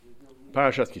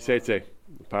Parashat Ki-Seitzei,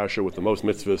 the parasha with the most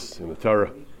mitzvahs in the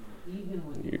Torah.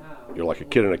 You're like a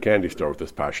kid in a candy store with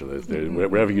this parasha.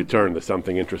 Wherever you turn, there's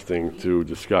something interesting to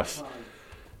discuss.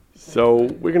 So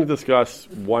we're going to discuss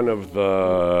one of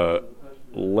the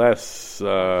less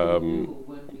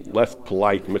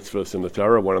polite mitzvahs in the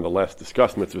Torah, one of the less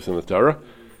discussed mitzvahs in the Torah,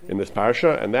 in this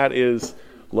parasha, and that is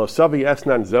Lo savi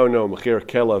esnan zono mechir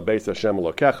kelav beis Hashem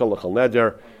elokecha l'chol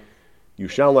neder. You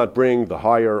shall not bring the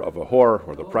hire of a whore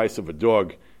or the price of a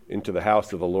dog into the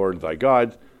house of the Lord thy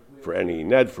God for any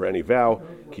ned, for any vow.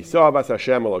 Ki-Seitzei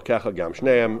Hashem elokecha gam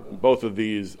shneim. Both of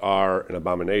these are an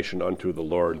abomination unto the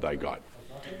Lord thy God.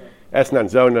 Esnan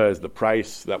zona is the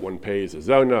price that one pays a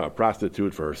zona, a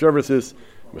prostitute, for her services.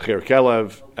 Mechir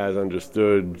kelev, as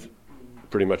understood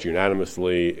pretty much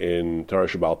unanimously in Torah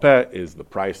Sheba'al Peh, is the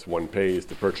price one pays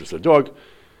to purchase a dog.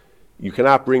 You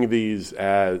cannot bring these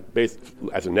as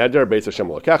a neder, beis Hashem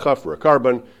elokecha, for a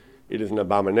carbon. It is an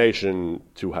abomination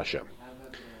to Hashem.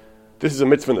 This is a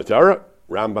mitzvah in the Torah.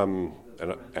 Rambam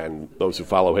and those who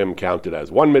follow him count it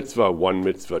as one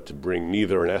mitzvah to bring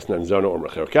neither an esnan zona or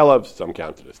mechir kelev. Some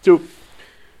count it as two.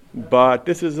 But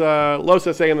this is a lo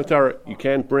saseh in the Torah. You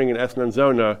can't bring an esnan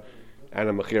zona and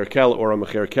a mechir kelev or a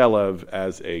mechir kelev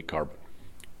as a carbon.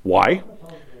 Why?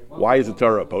 Why is the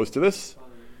Torah opposed to this?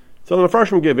 So the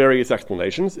Mefarshim give various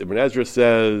explanations. Ibn Ezra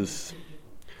says,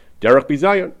 Derech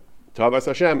bizayon, Tavas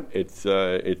Hashem.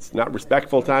 It's not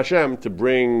respectful to Hashem to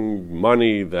bring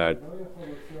money that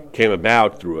came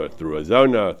about through a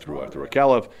zona, through a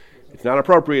kelev. It's not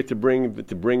appropriate to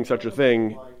bring such a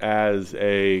thing as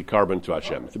a carbon to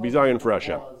Hashem. It's a bizayon for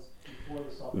Hashem.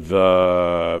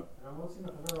 The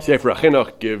Sefer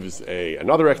HaChinuch gives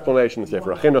another explanation. The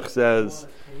Sefer HaChinuch says,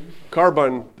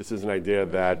 carbon, this is an idea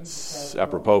that's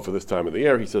apropos for this time of the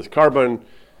year. He says carbon,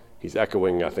 he's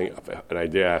echoing, I think, an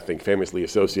idea, famously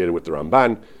associated with the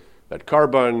Ramban, that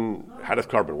carbon, how does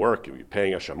carbon work? You're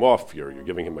paying Hashem off, you're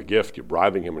giving him a gift, you're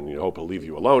bribing him, and you hope he'll leave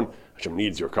you alone. Hashem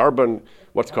needs your carbon.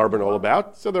 What's carbon all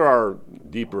about? So there are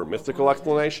deeper mystical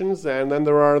explanations, and then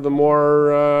there are the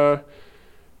more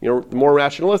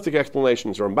rationalistic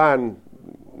explanations. Ramban,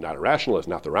 not a rationalist,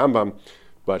 not the Rambam,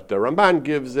 but the Ramban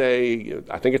gives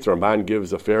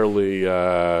a fairly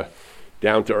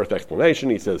down-to-earth explanation.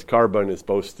 He says carbon is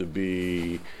supposed to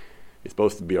be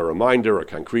a reminder, a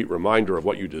concrete reminder of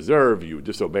what you deserve. You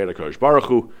disobeyed HaKadosh Baruch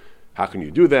Hu. How can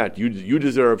you do that? You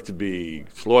deserve to be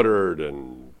slaughtered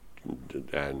and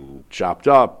chopped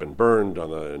up and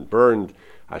burned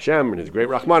Hashem, in His great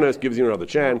Rachmanis, gives you another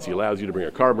chance. He allows you to bring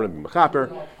a carbon and be mechaper.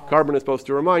 Carbon is supposed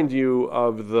to remind you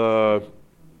of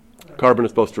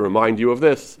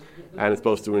this, and it's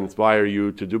supposed to inspire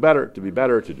you to do better, to be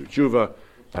better, to do tshuva,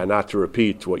 and not to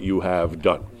repeat what you have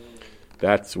done.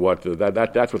 That's what the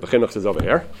Chinuch says over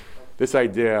here. This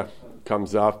idea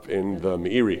comes up in the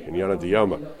Meiri, in Yana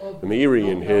Diyoma. The Meiri,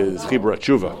 in his Chibra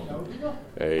Tshuva,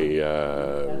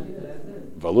 a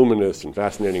voluminous and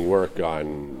fascinating work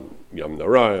on Yom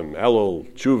Noraim, Elul,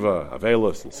 Tshuva,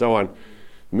 Avelos, and so on.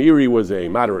 Meiri was a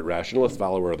moderate rationalist,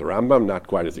 follower of the Rambam, not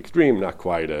quite as extreme, not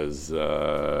quite as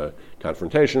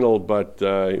confrontational, but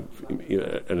an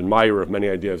admirer of many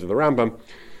ideas of the Rambam.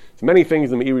 So many things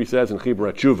the Meiri says in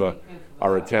Chibra Tshuva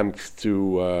are attempts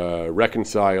to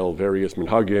reconcile various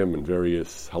minhagim and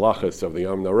various halachas of the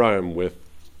Yom Noraim with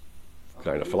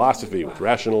kind of philosophy, with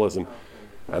rationalism.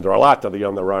 And there are a lot of the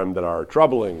Yom Noraim that are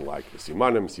troubling, like the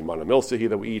simanim milsahi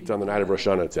that we eat on the night of Rosh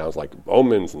Hashanah. It sounds like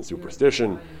omens and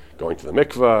superstition, going to the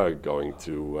mikveh, going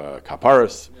to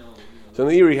kaparas. So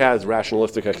the Meiri has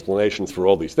rationalistic explanations for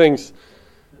all these things.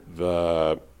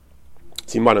 The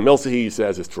simanim milsahi, he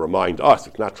says, is to remind us.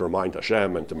 It's not to remind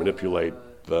Hashem and to manipulate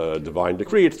the divine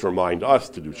decree. It's to remind us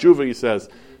to do tshuva, he says.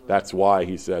 That's why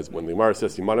he says, when the Gemara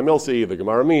says simanim milsahi, the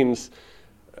Gemara means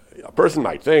a person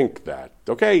might think that,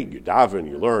 okay, you daven,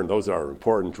 you learn, those are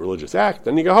important religious acts,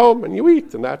 then you go home and you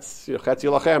eat, and that's chetzi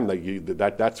lachem,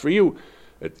 that's for you.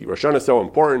 Rosh Hashanah is so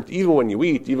important. Even when you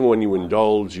eat, even when you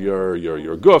indulge your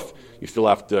guf, you still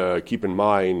have to keep in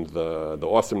mind the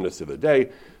awesomeness of the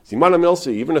day. Simana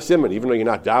milsi, even a simon, even though you're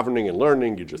not davening and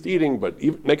learning, you're just eating, but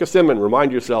make a simon,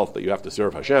 remind yourself that you have to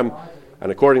serve Hashem,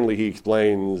 and accordingly he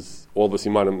explains all the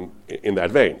simanim in that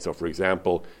vein. So for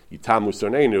example, yitamu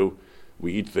sonenu,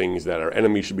 we eat things that our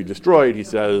enemies should be destroyed. He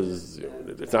says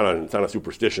it's not a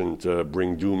superstition to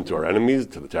bring doom to our enemies,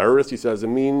 to the terrorists. He says it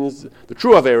means the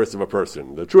true averis of a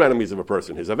person, the true enemies of a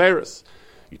person, his averis.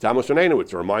 Yitamu shonenu,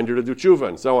 it's a reminder to do tshuva,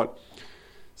 and so on.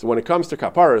 So when it comes to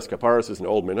kaparas is an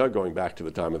old minhag going back to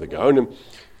the time of the Gaonim.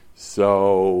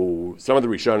 So some of the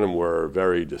Rishonim were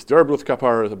very disturbed with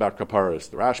kaparas, about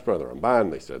kaparas. The Rashba, the Ramban,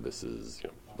 they said this is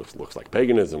looks like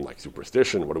paganism, like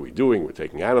superstition. What are we doing? We're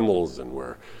taking animals and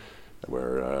we're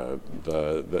where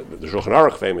the Shulchan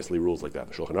Aruch famously rules like that.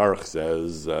 The Shulchan Aruch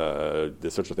says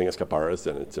there's such a thing as kaparas,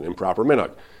 and it's an improper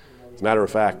minhag. As a matter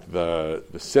of fact, the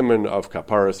siman of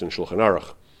kaparas in Shulchan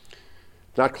Aruch,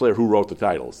 it's not clear who wrote the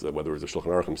titles, whether it was the Shulchan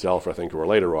Aruch himself, or I think, or a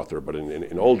later author, but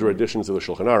in older editions of the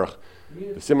Shulchan Aruch,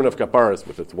 the siman of kaparas,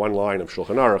 with its one line of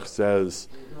Shulchan Aruch, says,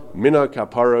 Minhag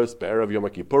kaparas be'erev Yom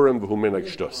Kippurim v'hu minhag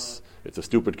shtus. It's a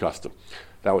stupid custom.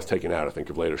 That was taken out, I think,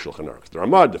 of later Shulchan Aruch. The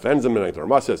Ramah defends them, and the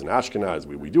Ramah says in Ashkenaz,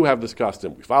 we do have this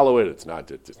custom, we follow it, it's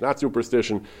not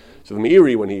superstition. So the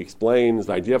Meiri, when he explains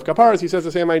the idea of kaparas, he says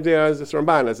the same idea as this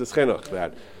Ramban, as this Chinuch,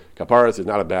 that kaparas is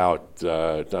not about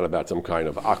some kind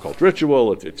of occult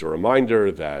ritual. It's a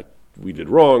reminder that we did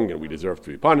wrong and we deserve to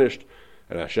be punished.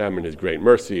 And Hashem, in His great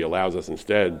mercy, allows us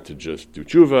instead to just do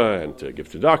tshuva and to give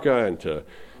tzedakah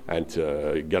and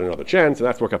to get another chance. And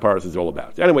that's what kaparas is all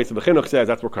about. Anyway, so the Chinuch says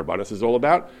that's what karbanos is all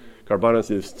about. Karbanos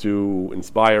is to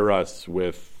inspire us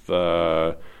with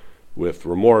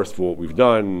remorse for what we've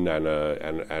done and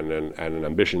an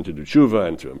ambition to do tshuva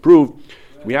and to improve.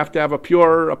 We have to have a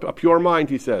pure mind,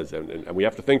 he says, and we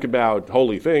have to think about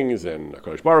holy things and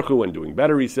HaKadosh Baruch Hu and doing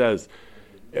better, he says.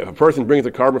 If a person brings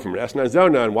a carbon from an Esna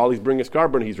Zona, and while he's bringing his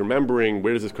carbon, he's remembering,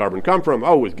 where does this carbon come from?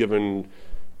 Oh, it was given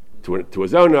to a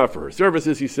Zona for her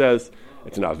services, he says.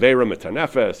 It's an Avera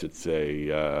Metanefes,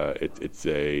 it's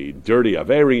a dirty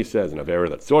Avera, he says, an Avera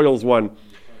that soils one.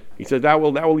 He says that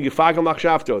will yifagel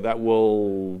machshavto, that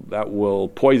will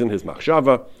poison his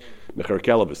machshava. Mecher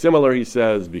Kelev is similar, he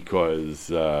says, because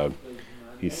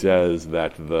he says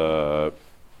that Mecher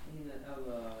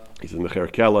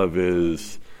Kelev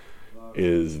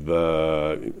is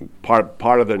the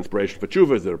part of the inspiration for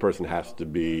tshuva is that a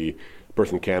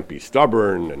person can't be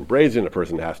stubborn and brazen. A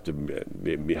person has to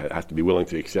be willing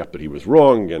to accept that he was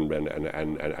wrong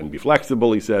and be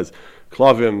flexible. He says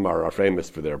klavim are famous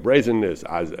for their brazenness,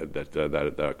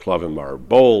 that klavim are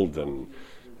bold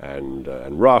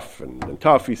and rough and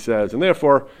tough, he says, and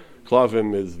therefore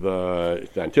klavim is the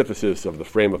antithesis of the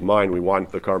frame of mind we want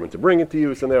the carbon to bring into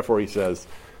use, and therefore he says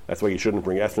that's why you shouldn't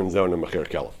bring Esnan Zon and Mecher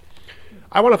Kelev.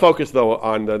 I want to focus, though,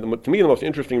 on to me the most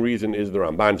interesting reason is the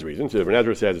Ramban's reason. So Ibn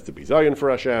Ezra says it's a bizayon for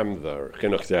Hashem. The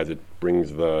Chinuch says it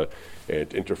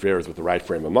interferes with the right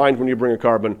frame of mind when you bring a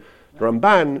carbon. The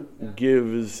Ramban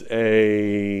gives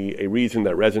a reason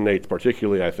that resonates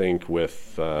particularly, I think,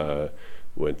 with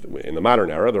in the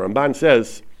modern era. The Ramban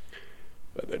says,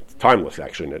 it's timeless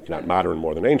actually, it's not modern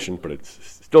more than ancient, but it's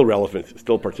still relevant, it's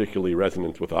still particularly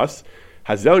resonant with us.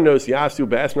 Hazonos yasu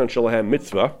be'esnan shalahem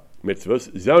mitzvahs.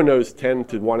 Zonos tend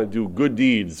to want to do good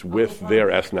deeds with their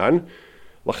esnan.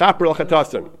 L'chaper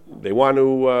l'chatasan. They want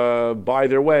to buy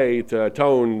their way to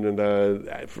atone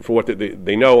for what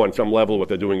they know on some level what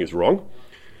they're doing is wrong.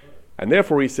 And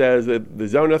therefore he says that the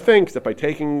Zona thinks that by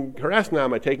taking her esnam,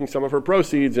 by taking some of her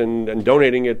proceeds and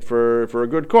donating it for a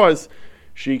good cause,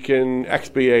 she can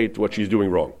expiate what she's doing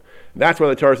wrong. That's why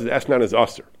the Torah says esnan is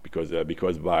usher, because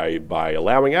by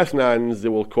allowing esnans, it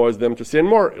will cause them to sin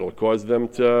more. It will cause them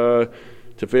to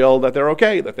feel that they're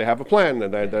okay, that they have a plan,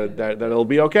 and that it'll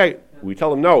be okay. We tell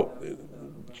them, no,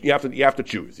 you have to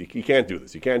choose. You can't do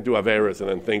this. You can't do Averis and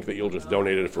then think that you'll just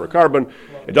donate it for a carbon.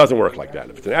 It doesn't work like that.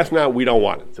 If it's an esnan, we don't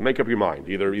want it. So make up your mind.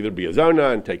 Either be a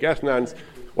zona and take esnans,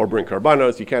 or bring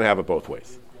karbanos. You can't have it both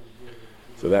ways.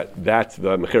 So that's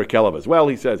the Mecher Kelev as well.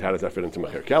 He says, how does that fit into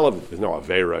Mecher Kelev? There's no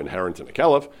Avera inherent in a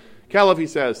Kelev. Kelev, he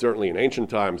says, certainly in ancient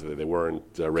times, they weren't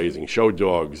raising show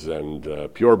dogs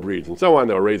and pure breeds and so on.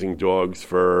 They were raising dogs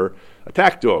for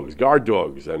attack dogs, guard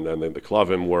dogs, and then the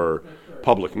Klavim were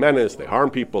public menace. They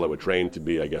harmed people. They were trained to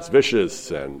be, I guess, vicious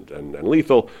and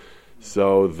lethal.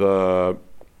 So the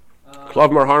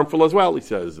Klavim are harmful as well. He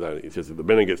says that the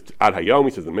minhag is ad hayom.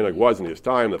 He says the minhag was in his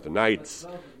time that the knights,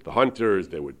 the hunters,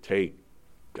 they would take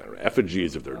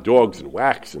effigies of their dogs and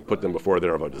wax and put them before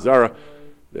their avodah zarah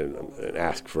and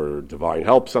ask for divine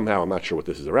help somehow. I'm not sure what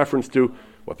this is a reference to,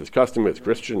 what this custom is,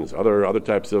 Christians, other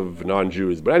types of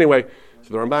non-Jews. But anyway,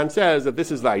 so the Ramban says that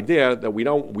this is the idea that we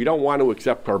don't want to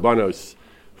accept karbanos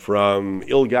from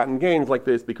ill-gotten gains like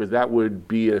this, because that would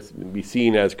be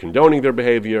seen as condoning their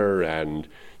behavior and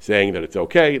saying that it's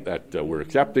okay, that we're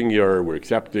accepting your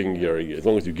as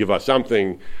long as you give us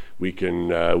something, we can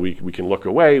look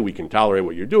away, we can tolerate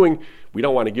what you're doing. We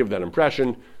don't want to give that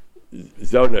impression.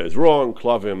 Zona is wrong,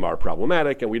 Klavim are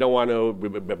problematic, and we don't want to.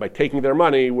 By taking their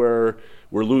money, we're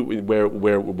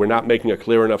not making a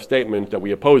clear enough statement that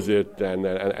we oppose it,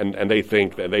 and they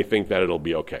think that it'll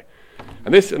be okay.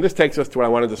 And this takes us to what I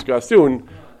want to discuss soon.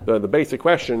 The basic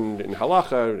question in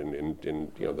halacha,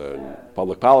 in the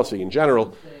public policy in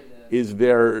general, is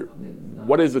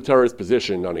what is the Torah's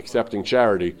position on accepting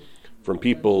charity from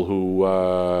people who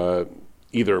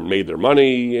either made their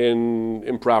money in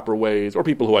improper ways, or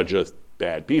people who are just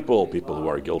bad people who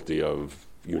are guilty of,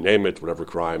 you name it, whatever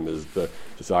crime is the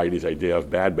society's idea of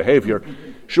bad behavior.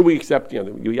 Should we accept,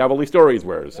 you have all these stories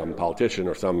where some politician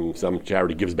or some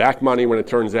charity gives back money when it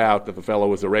turns out that the fellow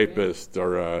was a rapist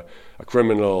or a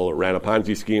criminal or ran a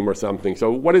Ponzi scheme or something.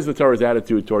 So what is the Torah's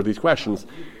attitude toward these questions?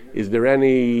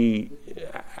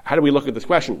 How do we look at this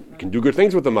question? We can do good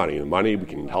things with the money. We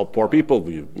can help poor people.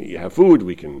 We have food.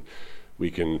 We can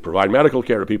provide medical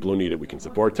care to people who need it. We can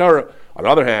support Torah. On the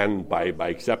other hand, by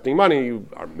accepting money,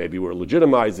 maybe we're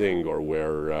legitimizing or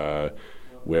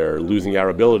we're losing our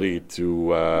ability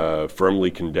to firmly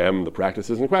condemn the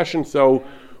practices in question. So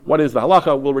what is the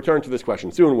halacha? We'll return to this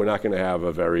question soon. We're not going to have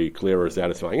a very clear or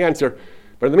satisfying answer.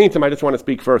 But in the meantime, I just want to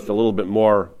speak first a little bit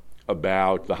more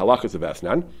about the halachas of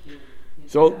Esnan.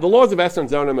 So the laws of Esnan,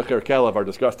 Zona, Mechir, Kelev are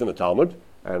discussed in the Talmud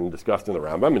and discussed in the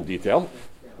Rambam in detail.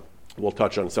 We'll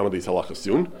touch on some of these halachas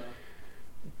soon.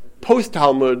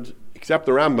 Post-Talmud, except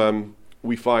the Rambam,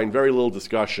 we find very little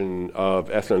discussion of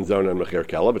Esnan, Zona, and Mechir,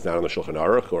 Kelev. It's not in the Shulchan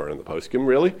Aruch or in the Poskim,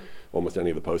 really, almost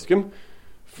any of the Poskim,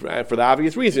 for the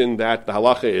obvious reason that the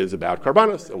halacha is about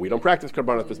karbanos, and we don't practice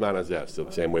karbanos b'zman hazeh. So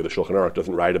the same way the Shulchan Aruch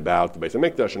doesn't write about the Beis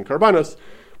HaMikdash and karbanos,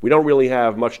 we don't really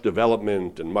have much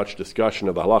development and much discussion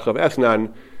of the halacha of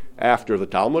Esnan after the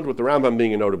Talmud, with the Rambam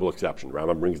being a notable exception. The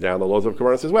Rambam brings down the laws of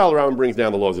karbanos as well. The Rambam brings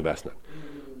down the laws of Esnan.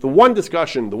 The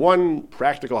one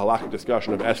practical halachic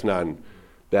discussion of Esnan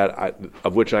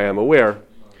of which I am aware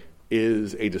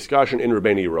is a discussion in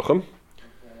Rabbeinu Yerucham,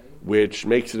 which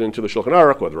makes it into the Shulchan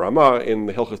Aruch or the Ramah in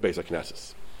the Hilchos Beis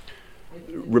HaKnesses.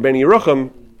 Rabbeinu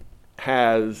Yerucham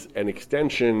has an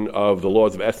extension of the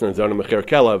laws of Esnan, Zona, Mechir,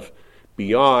 Kelev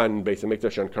beyond Beis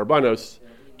HaMikdash and Karbanos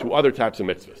to other types of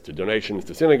mitzvahs, to donations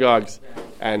to synagogues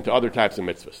and to other types of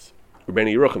mitzvahs.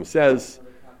 Rabbeinu Yerucham says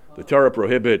the Torah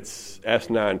prohibits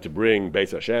Esnan to bring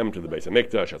Beis Hashem to the Beis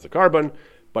HaMikdash as a carbon,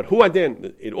 but hu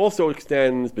adin, it also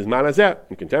extends bizman hazeh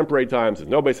in contemporary times. There's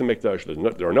no Beis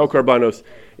HaMikdash, there are no karbanos.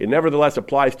 It nevertheless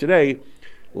applies today.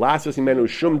 Lasas imenu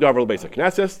shum davar Beis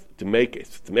HaKnesses, to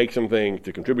make something,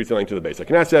 to contribute something to the Beis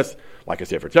HaKnesses, like a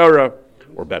Sefer Torah,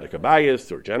 or bedek habayis,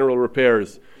 or general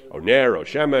repairs, or ner, or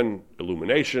shemen,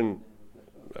 illumination,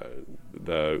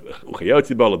 the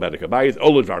uchayotzi bo bedek habayis,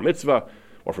 oludvar mitzvah,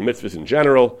 or for mitzvahs in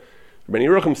general.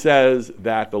 Rabbeinu Yerucham says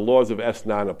that the laws of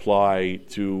Esnan apply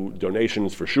to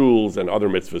donations for shuls and other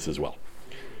mitzvahs as well.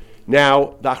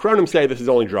 Now, the Achronim say this is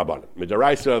only drabanan.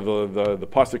 Midaraisa, the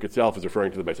pasuk itself is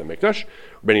referring to the Beis HaMikdash.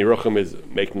 Rabbeinu Yerucham is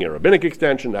making a rabbinic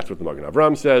extension. That's what the Magen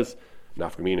Avram says.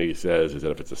 Nafkamina, he says, is that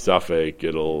if it's a suffix,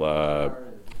 it'll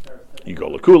you go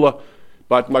lakula.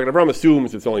 But Magen Avram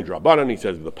assumes it's only drabanan. He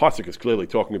says the pasuk is clearly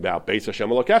talking about Beis Hashem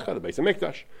Elokecha, the Beis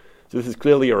HaMikdash. So this is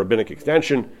clearly a rabbinic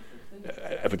extension.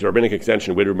 If it's a rabbinic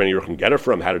extension, where did Rabbeinu Yerucham get it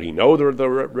from? How did he know the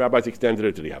rabbis extended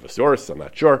it? Did he have a source? I'm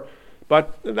not sure.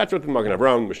 But that's what the Magen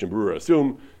Avram, Mishnah Berurah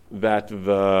assume that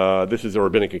this is a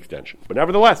rabbinic extension. But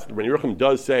nevertheless, Rabbeinu Yerucham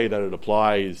does say that it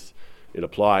applies to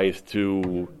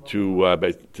the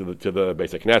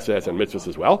Beis HaKnesses and mitzvahs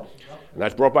as well, and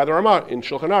that's brought by the Ramah in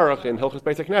Shulchan Aruch in Hilchos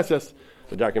Beis HaKnesses.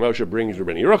 The Darkei Moshe brings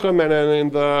Rabbeinu Yerucham, and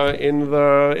in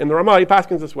the Ramah he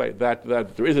paskins this way that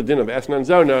there is a din of Esnan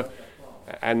Zona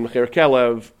and Mechir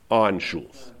Kelev on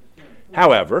shuls.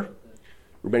 However,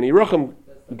 Rabbeinu Yerucham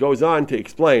goes on to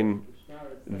explain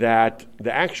that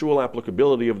the actual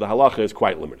applicability of the halacha is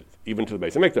quite limited, even to the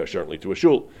Beis HaMikdash, certainly to a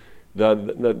shul. The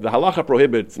halacha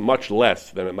prohibits much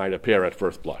less than it might appear at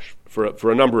first blush,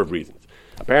 for a number of reasons.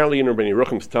 Apparently, in Rabbeinu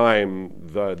Yerucham's time,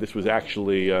 this was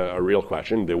actually a real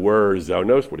question. There were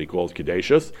zonos, what he calls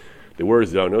kedeshus. There were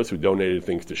zonos who donated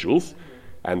things to shuls,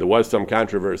 and there was some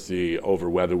controversy over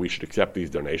whether we should accept these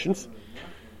donations.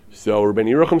 So Rabbeinu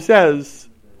Yerucham says,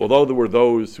 although there were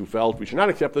those who felt we should not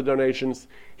accept the donations,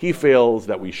 he feels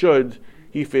that we should.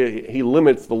 He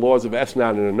limits the laws of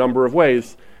Esnan in a number of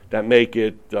ways that make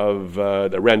it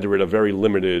that render it a very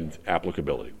limited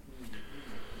applicability.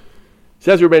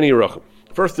 Says Rabbeinu Yerucham.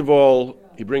 First of all,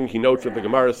 he notes what the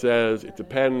Gemara says. It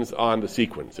depends on the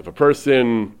sequence. If a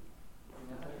person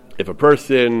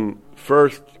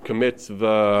first commits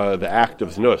the act of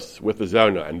znus with the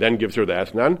zona and then gives her the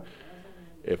esnan,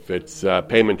 if it's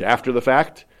payment after the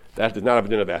fact, that does not have a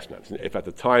din of esnan. If at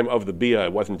the time of the bia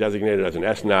it wasn't designated as an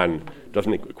esnan,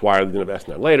 doesn't acquire the din of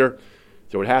esnan later.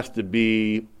 So it has to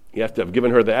be, he has to have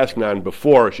given her the esnan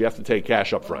before. She has to take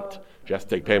cash up front. She has to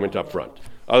take payment up front.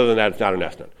 Other than that, it's not an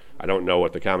esnan. I don't know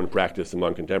what the common practice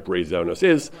among contemporary zonos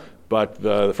is, but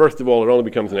first of all, it only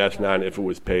becomes an esnan if it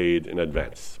was paid in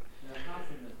advance.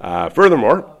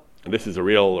 Furthermore, and this is a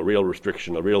real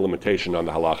restriction, a real limitation on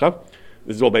the halacha.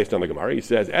 This is all based on the Gemara. He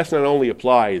says esnan only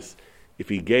applies if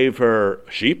he gave her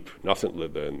a sheep,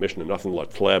 the Mishnah nothing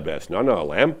lot tleb es nana, a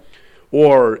lamb,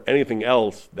 or anything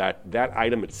else that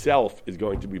item itself is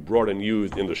going to be brought and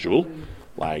used in the shul,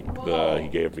 like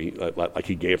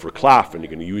he gave her cloth, and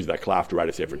you're going to use that cloth to write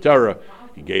a Sefer Torah.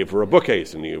 He gave her a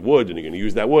bookcase and wood, and you're going to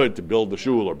use that wood to build the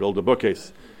shul or build a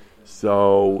bookcase.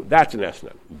 So that's an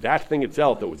esnan. That thing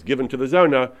itself that was given to the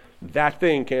zona, that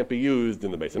thing can't be used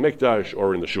in the Beis HaMikdash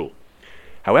or in the shul.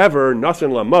 However,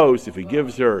 nasan lamos, if he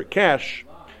gives her cash,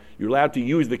 you're allowed to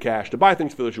use the cash to buy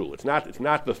things for the shul. It's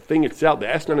not the thing itself. The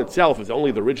esnan itself is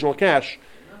only the original cash.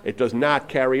 It does not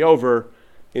carry over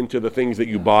into the things that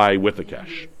you buy with the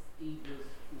cash.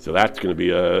 So that's going to be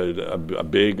a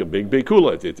big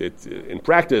kula. It's in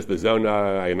practice, the zona,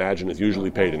 I imagine, is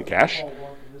usually paid in cash,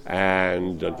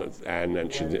 and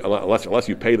unless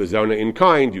you pay the zona in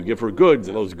kind, you give her goods,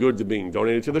 and those goods are being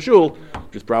donated to the shul,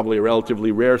 which is probably a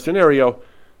relatively rare scenario.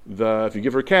 If you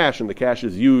give her cash and the cash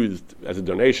is used as a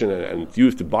donation and it's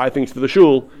used to buy things for the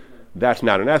shul, that's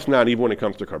not an esnan, even when it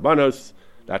comes to karbanos.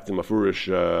 That's the mafurish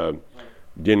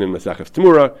din in Maseches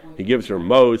Temura. He gives her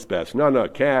mos, nana,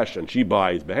 cash, and she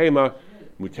buys behema,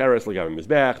 muteres legam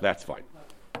mizbech. That's fine.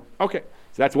 Okay,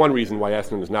 so that's one reason why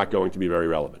esnan is not going to be very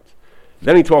relevant.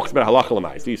 Then he talks about halacha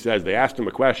l'mais. He says they asked him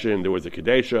a question. There was a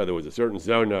kadesha. There was a certain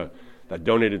zona that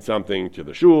donated something to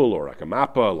the shul, or like a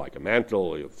mappa, like a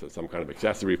mantle, some kind of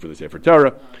accessory for the Sefer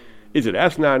Torah. Is it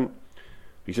esnan?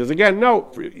 He says again, no.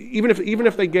 Even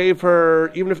if they gave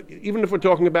her, even if we're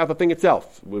talking about the thing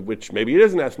itself, which maybe it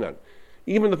is an esnan,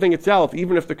 even the thing itself,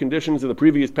 even if the conditions of the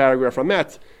previous paragraph are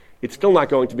met, it's still not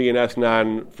going to be an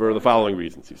esnan for the following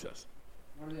reasons.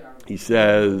 He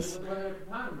says,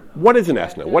 what is an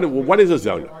esnan? What is a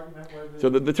zona? So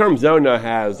the term zona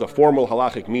has a formal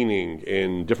halachic meaning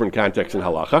in different contexts in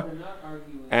halacha.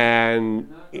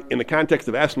 And in the context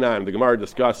of esnan, the Gemara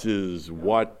discusses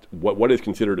what is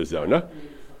considered a zona.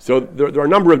 So there are a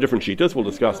number of different shitas. We'll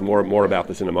discuss more about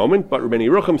this in a moment. But Rabbeinu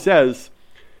Yerucham says,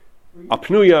 a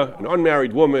pnuya, an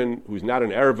unmarried woman who's not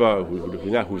an erva,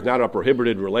 who's not a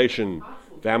prohibited relation,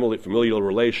 familial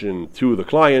relation to the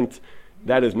client,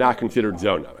 that is not considered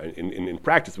zona. In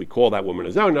practice, we call that woman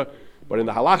a zona, but in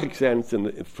the halachic sense,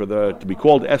 to be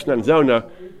called esnan zona,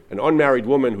 an unmarried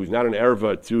woman who's not an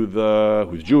erva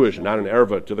who's Jewish and not an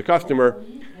erva to the customer,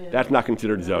 that's not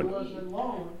considered zona.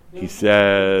 He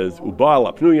says, ubal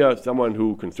apnuya, someone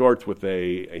who consorts with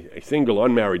a single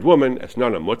unmarried woman,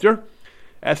 esnana mutter.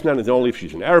 Esnan is only if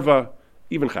she's an erva,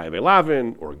 even chayav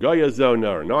elavin, or a goya zona,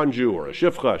 or a non-Jew, or a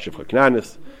shifcha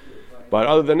knanis. But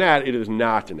other than that, it is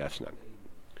not an esnan.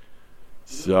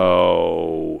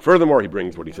 So, furthermore, he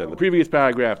brings what he said in the previous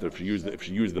paragraph, that if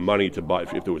she used the money to buy,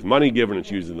 if there was money given and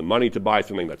she uses the money to buy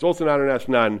something, that's also not an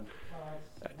esnan,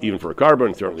 even for a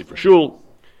carbon, certainly for shul.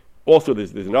 Also,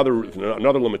 there's another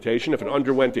limitation. If it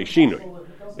underwent a shinui,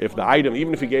 if the item,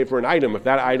 even if he gave her an item, if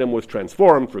that item was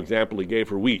transformed, for example, he gave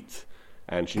her wheat,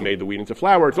 and she made the wheat into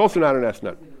flour, it's also not an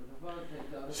esnan.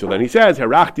 So then he says,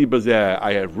 Herachti bazeh,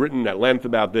 I have written at length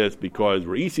about this because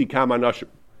Reisi kama nashim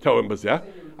toim bazeh.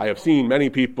 I have seen many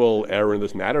people err in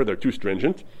this matter. They're too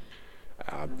stringent.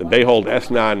 They hold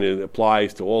esnan, it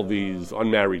applies to all these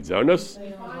unmarried zonas.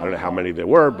 I don't know how many there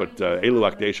were, but elu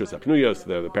akdeshos apnuyos,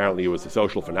 apparently it was a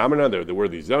social phenomenon. There were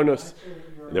these zonas.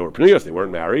 They were pnuyos, they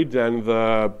weren't married, and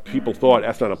the people thought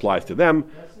esnan applies to them.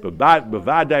 But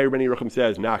Bavadai Rabbeinu Yerucham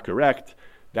says, not correct.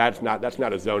 That's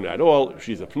not a zona at all. If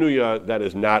she's a pnuya, that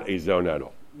is not a zona at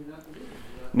all.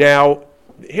 Now,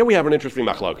 here we have an interesting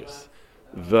machlokus.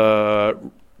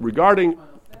 Regarding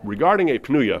a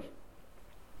pnuya,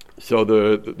 so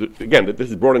again, this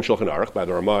is brought in Shulchan Aruch by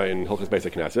the Ramah in Hilchos Beis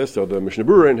HaKnesses. So the Mishnah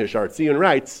Berurah in his Sha'ar Tzion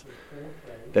writes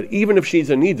that even if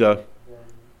she's a nida,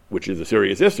 which is a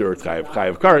serious issur, it's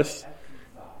chayav kares,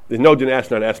 there's no din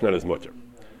esnan is mutter.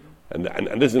 And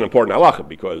this is an important halacha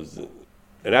because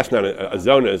an esnan, a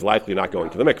zona, is likely not going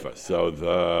to the mikvah.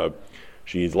 So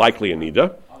she's likely a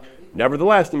nida.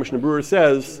 Nevertheless, the Mishnah Berurah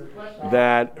says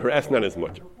that her esnan is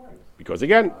mutter. Because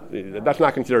again, that's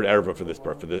not considered erva for this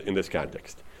in this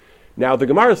context. Now, the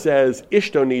Gemara says,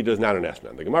 Ishto nida is not an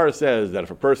esnan. The Gemara says that if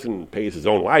a person pays his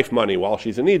own wife money while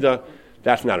she's a nida,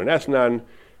 that's not an esnan.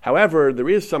 However, there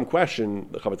is some question,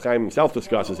 the Chavetz Chaim himself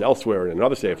discusses elsewhere in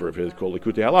another sefer of his called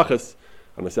Likutei Halachos,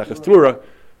 on the Maseches Temura,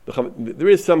 there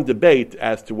is some debate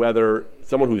as to whether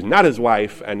someone who's not his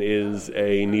wife and is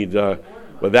a nida,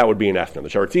 whether that would be an esnan. The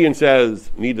Sha'ar Tzion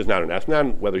says nida is not an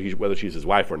esnan, whether she's his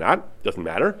wife or not, doesn't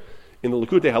matter. In the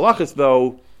Likutei Halachos,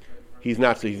 though, he's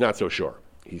not so sure.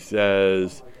 He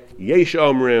says yesh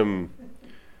omrim.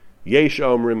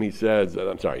 He says,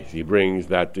 he brings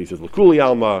that, he says l'kuli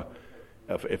alma.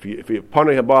 If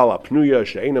panei habal apnuya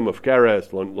she'ena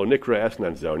mufkeres lo nikra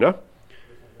esnan zona.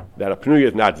 that a Pnuya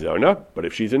is not Zona, but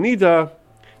if she's a Nida,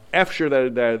 Efsher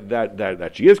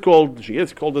that she is called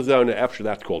a Zona, Efsher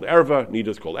that's called Erva, Nida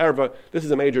is called Erva. This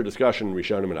is a major discussion in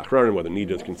Rishonim and Achronim, whether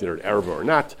Nida is considered Erva or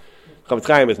not.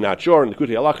 Chavetz is not sure, and the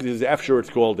Kutei Halachos is Efsher it's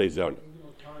called a Zona.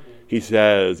 He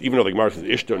says, even though the Gemara says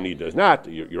Ishto Nida is not,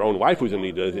 your own wife who's a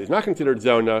Nida is not considered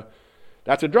Zona,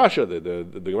 that's a drasha. The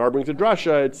Gemara brings a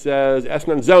drasha, it says,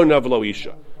 Esnan Zona v'lo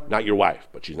Isha, not your wife,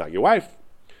 but she's not your wife.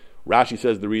 Rashi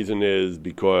says the reason is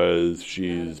because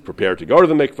she's prepared to go to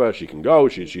the mikveh. She can go.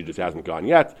 She just hasn't gone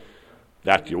yet.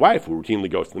 That's your wife who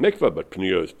routinely goes to the mikveh, but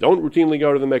Pnuyos don't routinely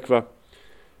go to the mikveh.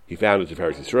 He found it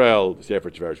Tiferes Yisrael, the Sefer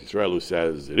Tiferes Yisrael, who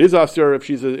says it is asur if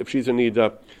she's a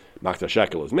nida. Machzah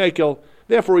shekel is mekel.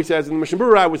 Therefore, he says in the Mishnah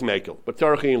Berurah it was mekel, but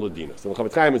Tarachi and Ladina. So the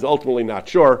Chavetz Chaim is ultimately not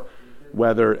sure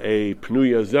whether a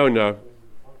Pnuya zona,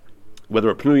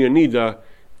 whether a Pnuya nida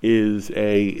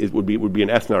would be an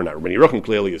esna or not. Rabbi Yerucham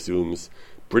clearly assumes.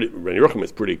 Rabbi Yerucham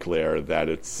is pretty clear that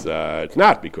it's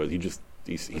not, because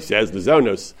he says the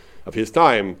zonos of his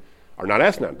time are not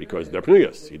esnan because they're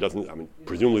pnuyos. He doesn't. I mean,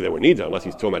 presumably they were nida, unless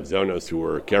he's talking about zonos who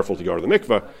were careful to go to the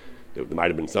mikveh. There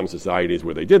might have been some societies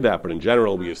where they did that, but in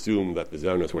general we assume that the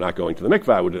zonos were not going to the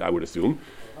mikveh. I would assume,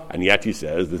 and yet he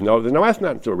says there's no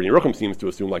esnan. So Rabbi Yerucham seems to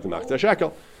assume like the Machzah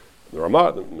shekel. The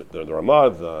Ramah, the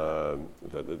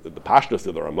pashtus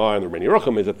of the Ramah and the Rabbi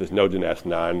Yerucham is that there's no din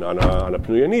esnan on a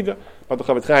pnuya nida, but the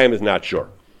Chavetz Chaim is not sure.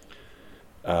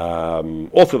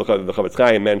 Also, the Chavetz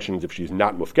Chaim mentions if she's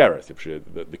not mufkeres, if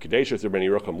the Kadeshas of Rabbi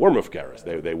Yerucham were mufkeres,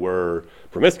 they were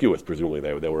promiscuous, presumably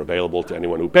they were available to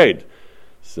anyone who paid.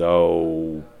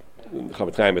 So the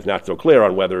Chavetz Chaim is not so clear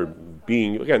on whether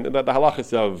being, again, the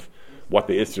halachas of what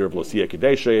the Isser of Lucia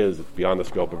Kadesha is. It's beyond the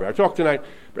scope of our talk tonight.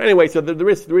 But anyway, so there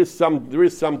is some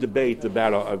debate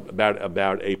about a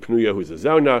Pnuya who's a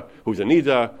Zona, who's a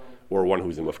Nida, or one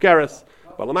who's a Mufkeres.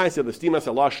 But Lamaisa, the Stimas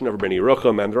Alashon of Rabbi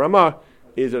Yerucham and the Ramah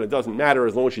is that it doesn't matter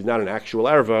as long as she's not an actual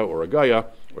Erva or a Goya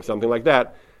or something like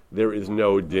that. There is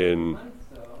no din.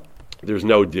 There's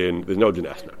no din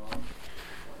Esna.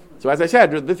 So as I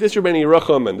said, this Rabbi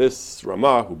Yerucham and this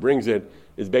Ramah who brings it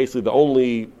is basically the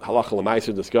only halacha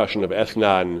l'maisa discussion of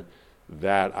esnan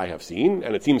that I have seen,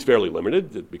 and it seems fairly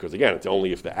limited because, again, it's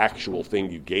only if the actual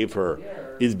thing you gave her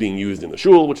is being used in the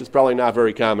shul, which is probably not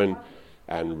very common,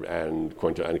 and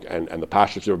the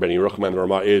pashtus of Rabbi Yerucham and the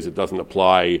Ramah is it doesn't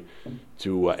apply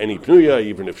to any pnuya,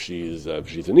 even if she's a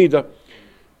nida.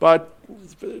 But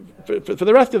for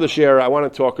the rest of the share, I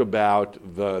want to talk about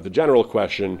the general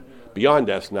question beyond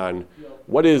esnan: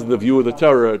 what is the view of the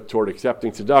Torah toward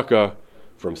accepting tzedakah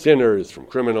from sinners, from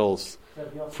criminals,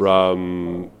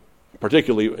 in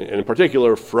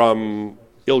particular from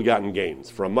ill-gotten gains,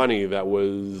 from money that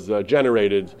was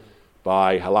generated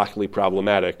by halachically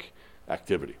problematic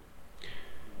activity.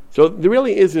 So there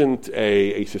really isn't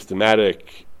a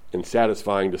systematic and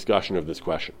satisfying discussion of this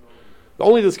question. The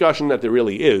only discussion that there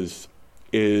really is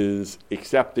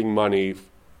accepting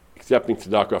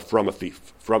tzedakah from a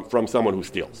thief, from someone who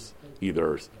steals.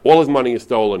 Either all his money is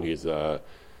stolen,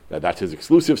 that's his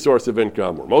exclusive source of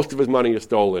income, or most of his money is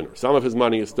stolen, or some of his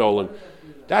money is stolen.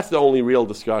 That's the only real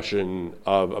discussion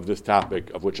of this topic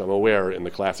of which I'm aware in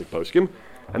the classic poskim.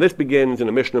 And this begins in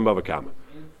a Mishnah Bava Kama.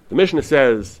 The Mishnah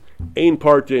says, Ein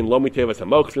partin lo mitevas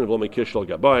hamochsin lo mikishal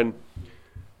gabayin.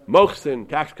 Mochsin,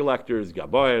 tax collectors,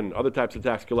 gabayin, other types of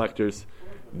tax collectors,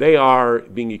 they are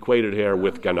being equated here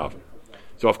with ganavim.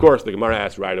 So, of course, the Gemara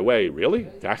asks right away, really?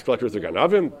 Tax collectors are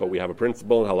ganavim? But we have a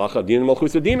principle in halacha, din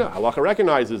malchus adina. Halacha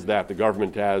recognizes that the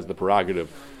government has the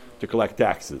prerogative to collect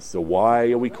taxes. So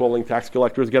why are we calling tax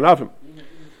collectors ganavim?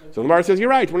 So the Gemara says, you're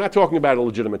right, we're not talking about a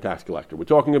legitimate tax collector. We're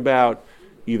talking about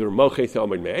either moches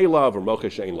ha'omid me'elav or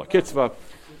moches she'ein la kitzva.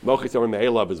 Moches ha'omid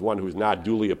me'elav is one who's not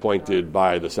duly appointed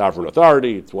by the sovereign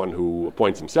authority. It's one who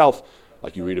appoints himself,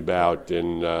 like you read about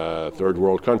in third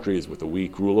world countries with a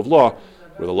weak rule of law,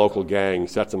 where the local gang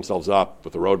sets themselves up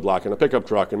with a roadblock and a pickup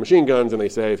truck and machine guns, and they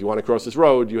say, if you want to cross this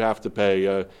road, you have to pay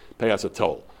us a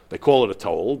toll. They call it a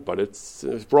toll, but it's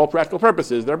for all practical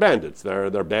purposes, they're bandits.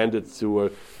 They're bandits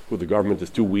who the government is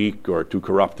too weak or too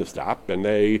corrupt to stop, and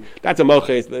that's a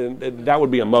moches. That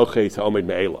would be a moches ha'omid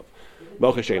me'elav.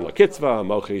 Moches she'ein la kitzva,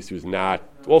 moches who's not.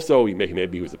 Also,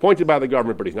 maybe he was appointed by the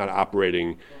government, but he's not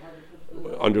operating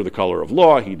under the color of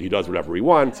law. He does whatever he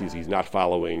wants. He's not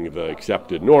following the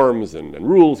accepted norms and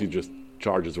rules. He just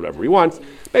charges whatever he wants.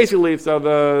 Basically, so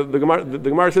the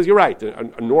Gemara says, you're right.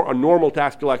 A normal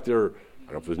tax collector,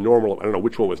 I don't know if it was normal, I don't know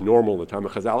which one was normal in the time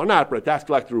of Chazal or not, but a tax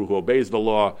collector who obeys the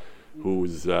law, who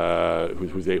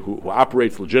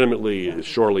operates legitimately is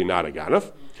surely not a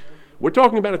ganaf. We're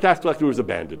talking about a tax collector who's a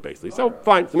bandit, basically. So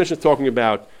fine, the Mishnah is talking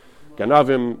about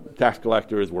ganavim. Tax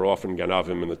collectors were often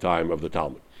ganavim in the time of the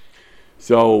Talmud.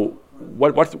 So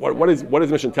what does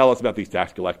Mishnah tell us about these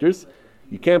tax collectors?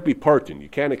 You can't be partin. You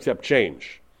can't accept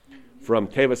change from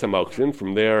Teves HaMokshin,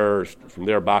 from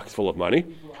their box full of money,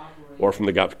 or from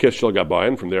the Kishel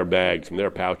Gabayan, from their bags, from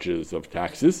their pouches of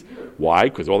taxes. Why?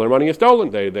 Because all their money is stolen.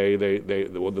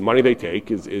 The money they take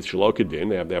is Shelo Kedin.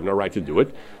 They have no right to do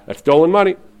it. That's stolen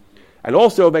money. And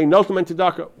also, they notem in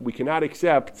tzedakah. We cannot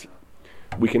accept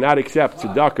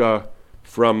tzedakah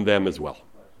from them as well.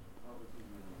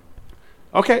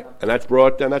 Okay, and that's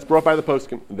brought by the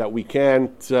poskim that we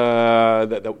can't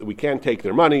that we can't take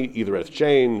their money either as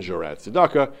change or as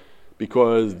tzedakah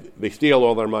because they steal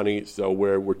all their money. So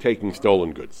we're taking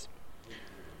stolen goods.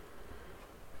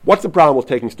 What's the problem with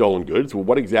taking stolen goods? Well,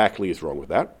 what exactly is wrong with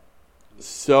that?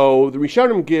 So the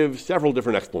Rishonim give several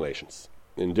different explanations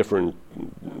in different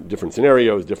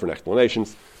scenarios, different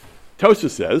explanations.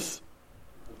 Tosfos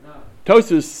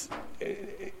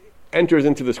enters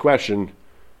into this question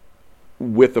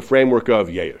with the framework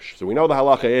of Yesh. So we know the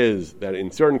halacha is that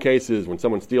in certain cases, when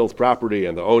someone steals property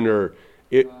and the owner,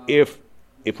 if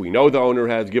we know the owner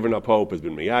has given up hope, has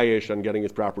been miyayesh on getting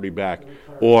his property back,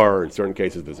 or in certain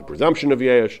cases there's a presumption of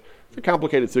Yesh. It's a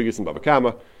complicated sugis in Bava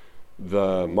Kama.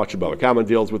 Much of Bava Kama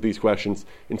deals with these questions.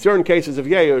 In certain cases of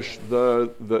Yesh,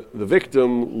 the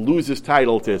victim loses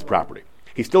title to his property.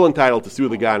 He's still entitled to sue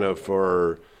the Ganav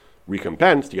for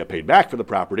recompense, to get paid back for the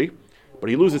property, but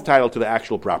he loses title to the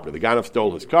actual property. The Ganav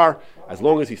stole his car. As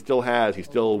long as he's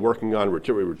still working on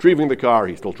retrieving the car,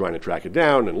 he's still trying to track it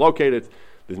down and locate it.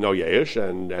 There's no Yesh,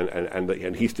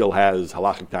 and he still has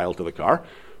halachic title to the car.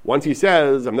 Once he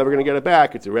says, I'm never going to get it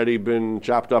back, it's already been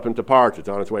chopped up into parts, it's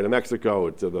on its way to Mexico,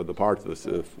 it's the parts,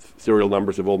 the serial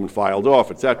numbers have all been filed off,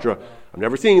 etc. I'm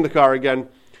never seeing the car again.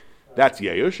 That's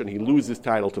Yesh, and he loses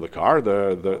title to the car.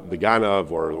 The Ganav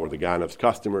or the Ganav's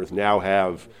customers now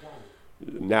have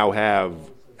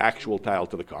actual title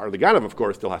to the car. The Ganav, of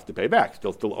course, still has to pay back.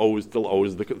 Still owes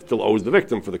the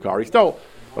victim for the car he stole.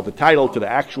 But the title to the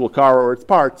actual car or its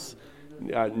parts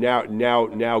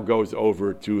now goes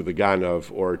over to the Ganav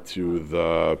or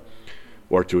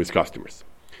to his customers.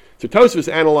 So Tosfos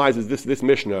analyzes this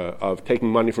Mishnah of taking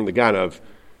money from the Ganav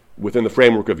within the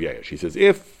framework of Yesh. He says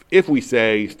if we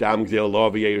say Stam Gzeil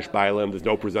Lo Yesh Bailam, there's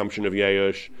no presumption of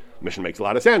Yesh. Mission makes a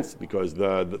lot of sense because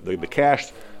the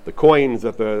cash, the coins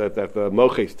that the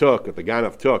Moches took, that the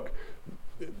Ganav took,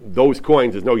 those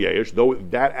coins, there's no Yesh. Though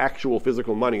that actual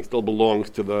physical money still belongs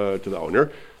to the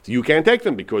owner, so you can't take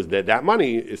them because that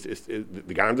money is the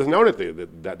Ganav doesn't own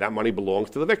it. That money belongs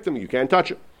to the victim. You can't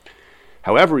touch it.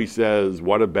 However, he says,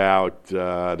 what about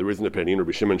there is an opinion, or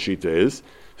B'Shimon Shita is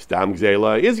Stam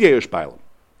Gzeila is Yesh Bailam.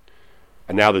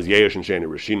 And now there's Yesh and Sheni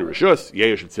Rishus.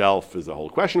 Yesh itself is a whole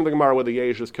question of the Gemara whether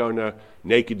Yesh is Kona,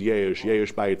 naked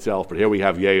Yesh by itself. But here we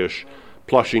have Yesh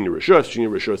plus Sheni Rishus. Sheni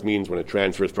Rishus means when it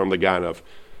transfers from the Ganav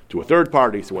to a third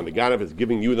party. So when the Ganav is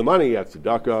giving you the money as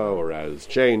tzedakah or as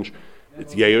change,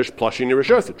 it's Yesh plus Sheni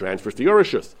Rishus. It transfers to your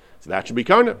Rishus. So that should be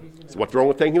Kona. So what's wrong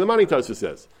with taking the money, Tosfos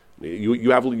says?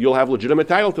 You'll have legitimate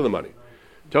title to the money.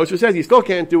 Tosfos says you still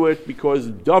can't do it because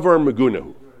Davar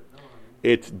Megunahu.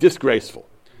 It's disgraceful.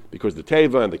 Because the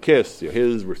teva and the kiss,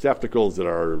 his receptacles that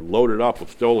are loaded up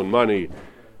with stolen money,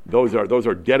 those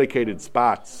are dedicated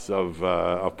spots of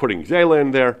putting zela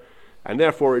in there, and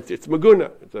therefore it's maguna.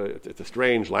 It's a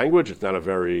strange language. It's not a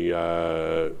very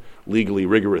legally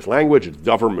rigorous language. It's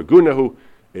davar magunahu.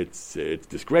 It's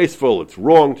disgraceful. It's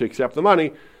wrong to accept the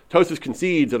money. Tosfos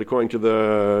concedes that according to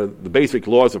the basic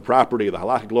laws of property, the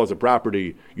halachic laws of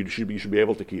property, you should be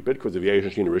able to keep it because of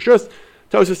Yesh and Rishus.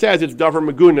 Tosfos says it's davar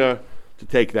maguna to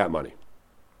take that money.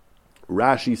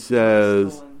 Rashi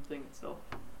says,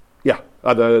 yeah,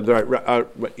 either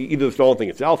the stolen thing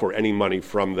itself or any money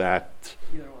from that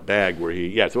bag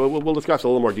where So we'll discuss a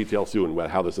little more detail soon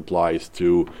how this applies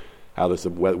to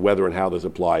whether and how this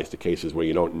applies to cases where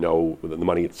you don't know the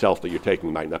money itself that you're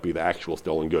taking might not be the actual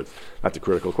stolen goods. That's a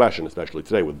critical question, especially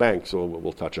today with banks. So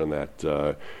we'll touch on that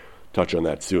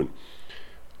soon.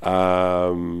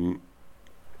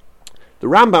 The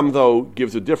Rambam, though,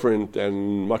 gives a different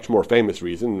and much more famous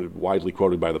reason, widely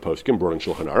quoted by the poskim, brought in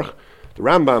Shulchan Aruch. The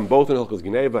Rambam, both in Hilchos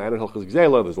Geneva and in Hilchos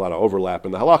Gzeila, there's a lot of overlap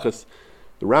in the halachas.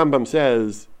 The Rambam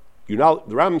says, the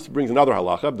Rambam brings another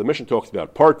halacha. The Mishnah talks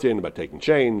about partin, about taking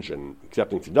change and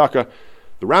accepting tzedakah.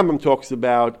 The Rambam talks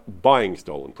about buying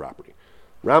stolen property.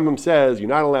 The Rambam says you're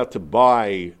not allowed to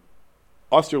buy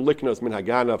Asur Liknos min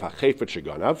haganav hachefet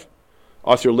sheganav,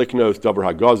 Asur Liknos davar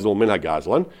hagazl min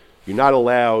hagazlan. You're not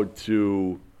allowed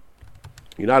to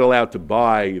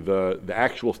buy the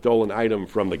actual stolen item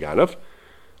from the Ganav.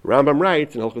 Rambam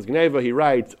writes in Hilchos Geneva, he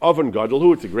writes, Oven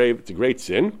Gadolhu, it's a great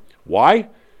sin. Why?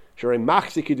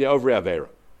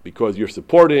 because you're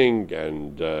supporting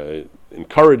and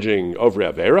encouraging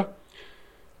Ovrei Avera,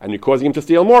 and you're causing him to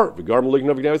steal more. You're going to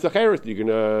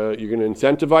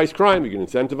incentivize crime. You're going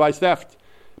to incentivize theft,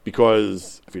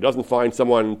 because if he doesn't find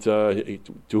someone to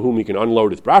whom he can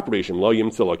unload his property, he's not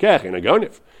going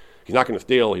to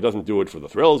steal. He doesn't do it for the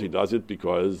thrills. He does it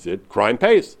because crime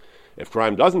pays. If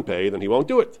crime doesn't pay, then he won't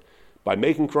do it. By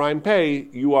making crime pay,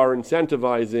 you are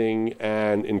incentivizing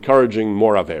and encouraging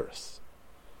more averis.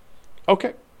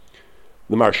 Okay.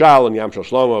 The Marshal in Yam Shel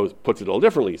Shlomo puts it a little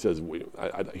differently. He says,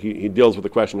 he deals with the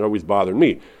question that always bothered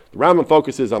me. The Rambam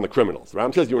focuses on the criminals. The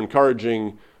Rambam says you're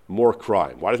encouraging more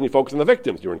crime. Why doesn't he focus on the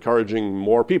victims? You're encouraging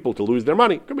more people to lose their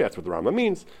money. Could be that's what the Rambam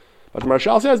means. But the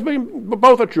Marshal says, but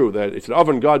both are true. That it's an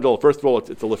oven gadol. First of all, it's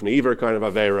a lifnei iver kind of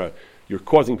avera. You're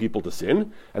causing people to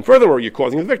sin. And furthermore, you're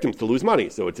causing the victims to lose money.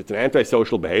 So it's an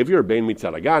antisocial behavior. Bein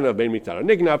mitzad aganav, bein mitzad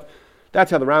nignav. That's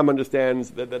how the Rambam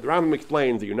understands, that the Rambam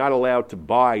explains that you're not allowed to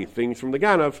buy things from the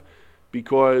Ganav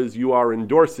because you are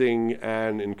endorsing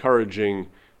and encouraging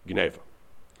Gneva.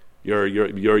 You're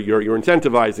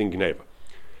incentivizing Gneva.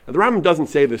 And the Rambam doesn't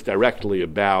say this directly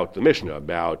about the Mishnah,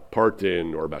 about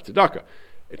Partin or about Tzedakah.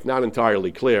 It's not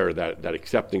entirely clear that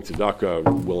accepting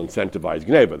Tzedakah will incentivize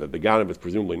Gneva, that the Ganav is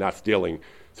presumably not stealing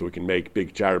so he can make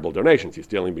big charitable donations. He's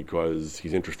stealing because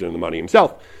he's interested in the money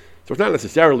himself. So it's not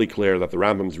necessarily clear that the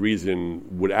Rambam's reason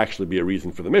would actually be a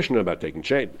reason for the Mishnah about taking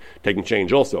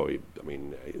change also. I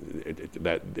mean,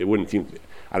 that it wouldn't seem,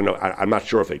 I don't know, I'm not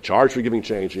sure if they charge for giving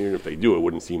change, and even if they do, it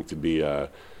wouldn't seem to be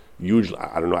huge.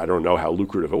 I don't know how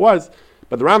lucrative it was.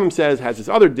 But the Rambam has this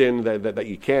other din that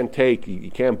you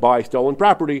can't buy stolen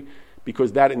property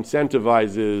because that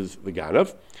incentivizes the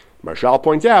Ganav. Marshal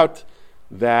points out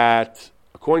that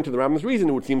according to the Rambam's reason,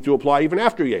 it would seem to apply even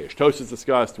after Yesh. Tosfos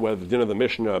discussed whether the din of the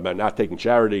Mishnah about not taking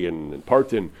charity and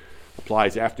Partin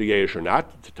applies after Yesh or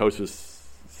not. Tosfos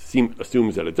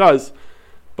assumes that it does,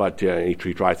 but he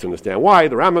tries to understand why.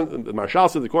 The Marshal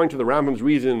says, according to the Rambam's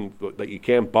reason that you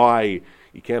can't buy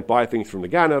things from the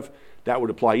Ganav, that would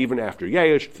apply even after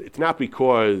Yesh. It's not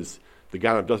because the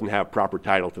Ganav doesn't have proper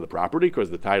title to the property,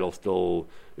 because the title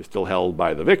is still held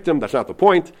by the victim. That's not the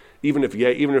point. Even if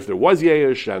there was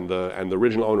Yesh and the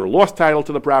original owner lost title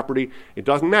to the property, it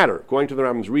doesn't matter. According to the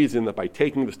Rambam's reason that by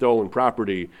taking the stolen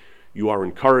property, you are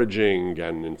encouraging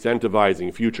and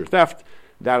incentivizing future theft,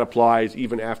 that applies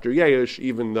even after Yesh,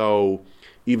 even though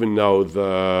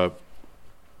the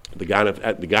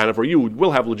Ganav or you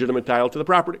will have legitimate title to the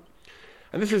property.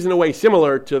 And this is in a way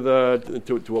similar to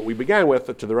what we began with,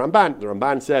 to the Ramban. The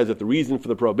Ramban says that the reason for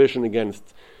the prohibition against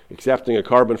accepting a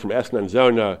carbon from Esna and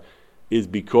Zona is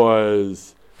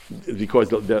because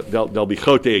they'll be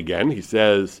chote again. He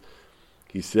says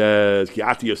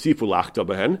Ki'ati Yosifu Lachta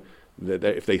Behen, that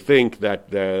if they think that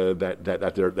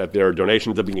their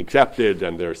donations are being accepted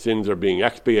and their sins are being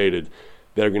expiated,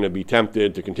 they're going to be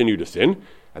tempted to continue to sin.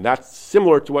 And that's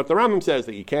similar to what the Rambam says,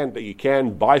 that you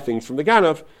can buy things from the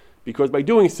Ganav, because by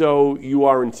doing so, you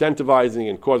are incentivizing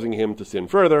and causing him to sin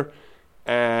further,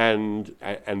 and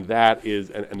that is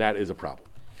a problem.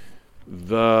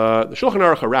 The Shulchan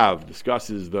Aruch Harav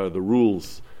discusses the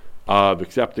rules of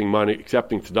accepting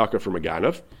tzedakah from a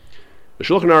Ganav. The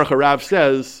Shulchan Aruch Harav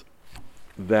says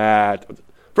that,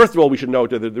 first of all, we should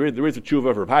note that there is a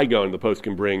tshuva for Haigon the post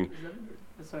can bring.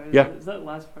 Is that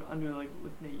last part under like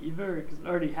lifnei iver, because it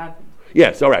already happened?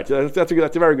 Yes, all right. So that's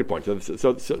a very good point. So is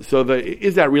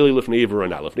that really lifnei iver or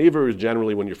not? Lifnei iver is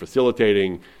generally when you're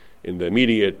facilitating in the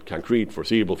immediate, concrete,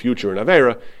 foreseeable future in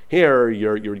Avera. Here,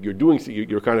 you're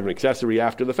kind of an accessory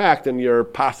after the fact, and you're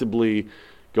possibly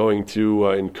going to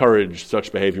encourage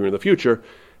such behavior in the future.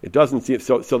 It doesn't seem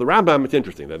so. So the Rambam, it's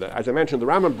interesting that, as I mentioned, the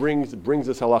Rambam brings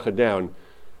this halacha down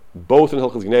both in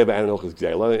Hilchos Gneva and in Hilchos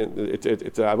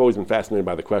Gzela. I've always been fascinated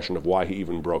by the question of why he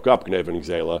even broke up Gneva and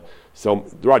Gzela. So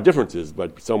there are differences,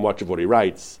 but so much of what he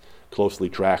writes closely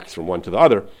tracks from one to the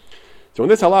other. So in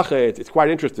this halacha, it's quite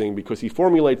interesting because he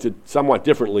formulates it somewhat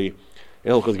differently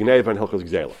in Hilchos Gneva and Hilchos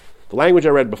Gzela. The language I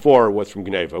read before was from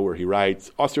Gneva, where he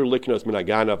writes, Asur liknos min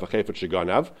haganav v'chefet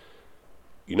sheganav.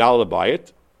 You're not allowed to buy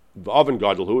it. V'oven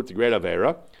gadolhu, it's a great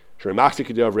avera.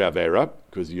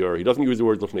 Because he doesn't use the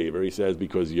word lifnei iver. He says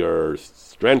because you're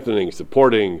strengthening,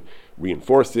 supporting,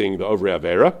 reinforcing the Ovrei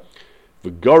Avera.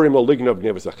 V'garim olignav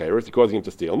gnevas acheres, it's causing him to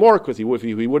steal more because he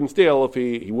wouldn't steal if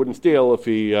he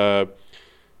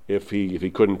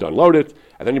couldn't unload it.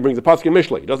 And then he brings a pasuk in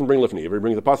Mishlei. He doesn't bring lifnei iver. He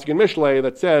brings a pasuk in Mishlei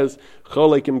that says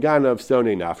cholekim ganav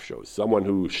sonei nafsho. Someone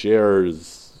who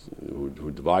shares, who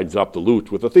divides up the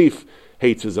loot with a thief,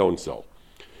 hates his own soul.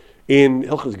 In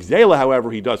Hilchos Gzela,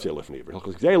 however, he does say lifnei iver.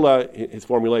 Hilchos Gzela, his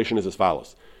formulation is as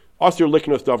follows: Asur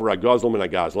liknos davar hagazlan min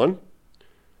hagazlan,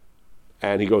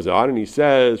 And he goes on and he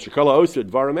says, Shekala Osid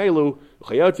Varam Elu,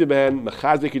 Chayotzi Ben,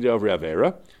 Mechazik Yidovri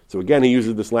Avera. So again, he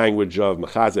uses this language of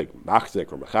Mechazik,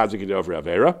 Machzik, or Mechazik Yidovri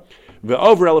Avera.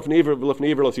 Ve'over Lefniver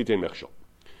Lositein Mechshel.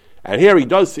 And here he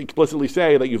does explicitly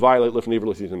say that you violate Lefniver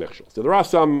Lositein Mechshel. So there are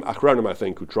some achronim, I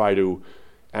think, who try to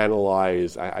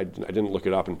analyze. I didn't look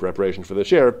it up in preparation for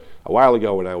this year. A while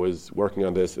ago when I was working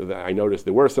on this, I noticed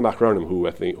there were some achronim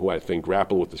who I think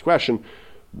grapple with this question.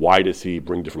 Why does he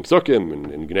bring different sukkim?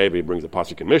 And in Geneva he brings a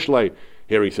pasuk in Mishlei.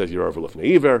 Here he says you're over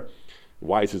lifnei iver.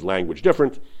 Why is his language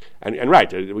different? And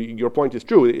right, your point is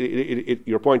true.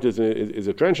 Your point is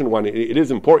a trenchant one. It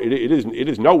is important. It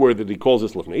is noteworthy that he calls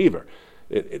this lifnei iver.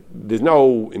 There's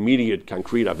no immediate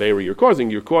concrete avera you're causing.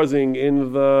 You're causing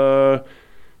in there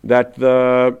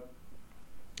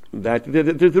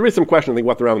is some question, I think,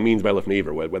 what the Rambam means by lifnei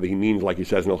iver, whether he means, like he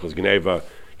says in Ilchos Geneva,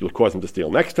 you'll cause him to steal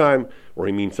next time, or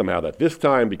he means somehow that this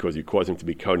time, because you cause him to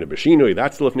be kona b'shinui,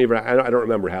 that's the lifnei iver. I don't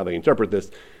remember how they interpret this,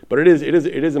 but it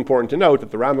is important to note that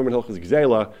the Rambam in Hilchos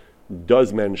Gzeila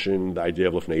does mention the idea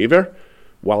of lifnei iver,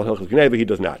 while in Hilchos Geneva he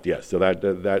does not. Yes, so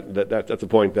that's a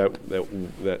point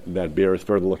that bears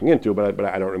further looking into, but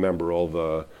I don't remember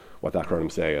all what the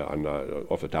Achronim say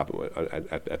off the top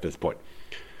at this point.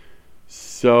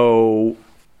 So,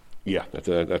 yeah, that's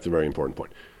a very important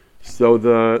point. So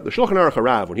the Shulchan Aruch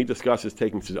Harav, when he discusses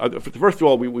taking, first of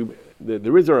all,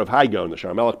 there is a Rav Haigon, the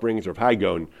Shar Melech brings Rav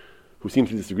Haigon, who seems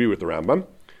to disagree with the Rambam.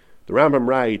 The Rambam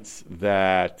writes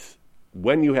that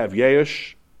when you have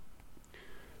Yeish,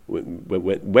 when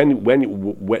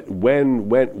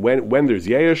there's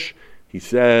Yeish, he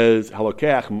says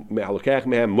halokech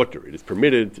mehem mutter. It is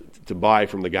permitted to buy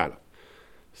from the Ganav.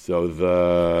 So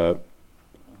the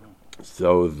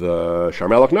Shar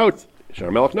Melech notes.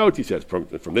 He says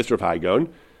from this Rav Haigon,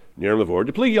 Niram Lavor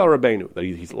Depligi Al Rabbeinu, that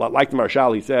he's like the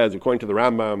Marshal. He says, according to the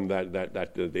Rambam, that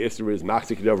the Isser is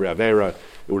Machzik Yidovri Avera.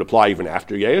 It would apply even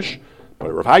after Yesh.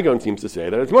 But Rav Haigon seems to say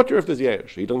that it's mutter if there's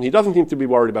Yesh. He doesn't seem to be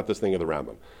worried about this thing of the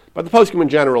Rambam. But the poskim in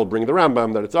general bring the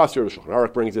Rambam that it's Asr. The Shulchan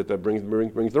Aruch brings it, that brings the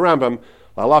Rambam.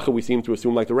 La halacha, we seem to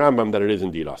assume, like the Rambam, that it is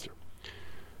indeed Asr.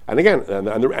 And again, and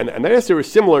the Isser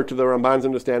is similar to the Ramban's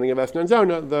understanding of Esna and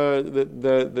Zona. The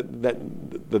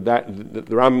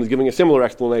Rambam is giving a similar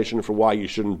explanation for why you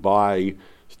shouldn't buy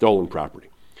stolen property.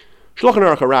 Shulchan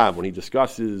Aruch Harav, when he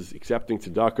discusses accepting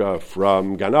tzedakah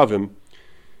from Ganavim,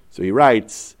 so he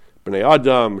writes, B'nei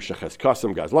Adam sheches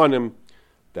kasam gazlanim,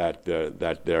 that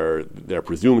they're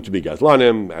presumed to be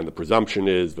gazlanim, and the presumption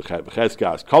is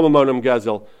v'cheskas kol mamonim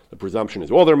gazel. The presumption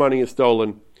is all their money is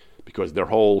stolen, because their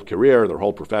whole career, their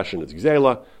whole profession is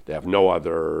gzela. They have no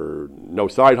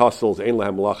side hustles. Ein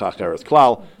lehem malacha acheres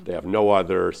klal. They have no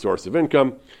other source of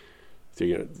income. So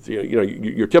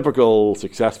your typical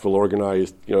successful,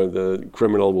 organized, the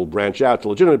criminal will branch out to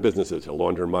legitimate businesses. He'll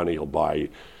launder money. He'll buy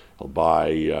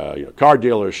car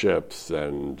dealerships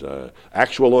and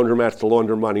actual laundromats to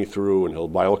launder money through, and he'll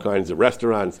buy all kinds of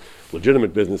restaurants,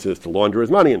 legitimate businesses to launder his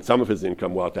money, and some of his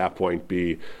income will at that point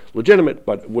be legitimate.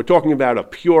 But we're talking about a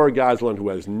pure Gazlan who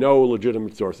has no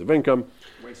legitimate source of income.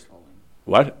 Waste hauling.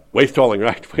 What? Waste hauling,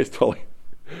 right? Waste hauling.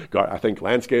 God, I think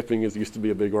landscaping used to be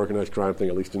a big organized crime thing,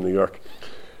 at least in New York.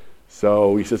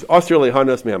 So he says, Osir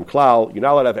lehanas mehem klal. You're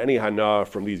not allowed to have any hana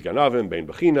from these ganavim, bein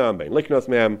bechinam, bein liknas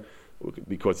mehem,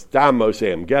 because tam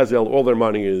moseim gezel, all their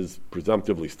money is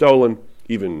presumptively stolen,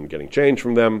 even getting change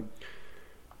from them.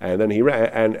 And then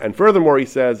and furthermore he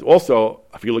says also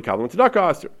afilu kalam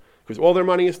tzedakah aser, because all their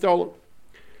money is stolen.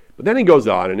 But then he goes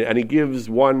on and he gives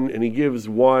one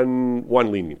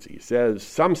leniency. He says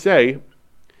some say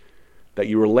that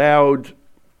you're allowed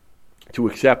to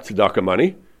accept tzedakah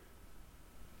money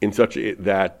in such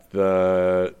that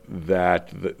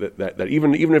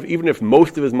even if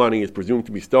most of his money is presumed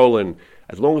to be stolen,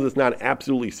 as long as it's not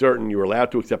absolutely certain, you're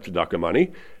allowed to accept tzedakah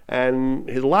money. And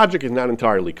his logic is not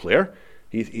entirely clear.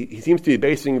 He seems to be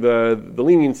basing the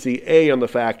leniency on the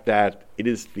fact that it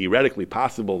is theoretically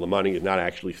possible the money is not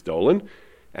actually stolen,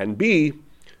 and B,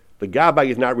 the gabbai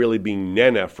is not really being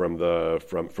nena from the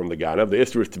ganav. The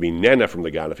issue is to be nena from the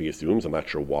ganav, he assumes. I'm not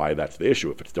sure why that's the issue.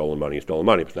 If it's stolen money, it's stolen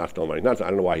money. If it's not stolen money, it's not. I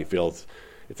don't know why he feels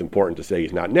it's important to say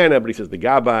he's not nena, but he says the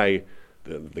gabbai,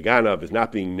 the ganav is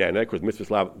not being nena, because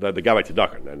mitzvah the gabbai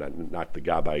tzedakah, not the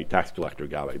gabbai tax collector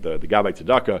gabbai. The gabbai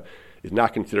tzedakah is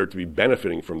not considered to be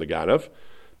benefiting from the ganav,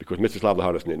 because mitzvah slav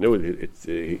lahadas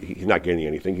nitnu, he's not gaining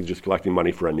anything. He's just collecting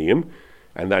money for aniyim,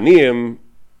 and the aniyim.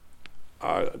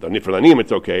 For the aniyim,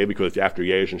 it's okay because it's after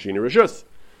Yesh and Shina Rishus.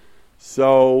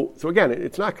 So again,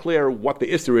 it's not clear what the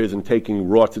isser is in taking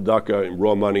raw tzedakah and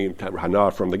raw money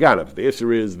hana from the ganav. The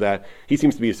isser is that he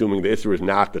seems to be assuming the isser is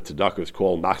not that tzedakah is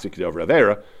called machzik over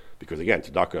avera. because again,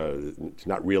 tzedakah, it's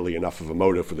not really enough of a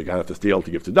motive for the ganav to steal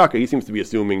to give tzedakah. He seems to be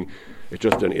assuming it's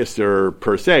just an isser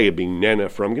per se, being nena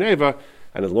from gneva,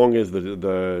 and as long as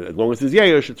as long as it's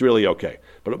yesh, it's really okay.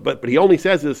 But he only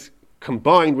says this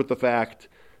combined with the fact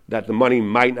that the money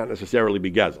might not necessarily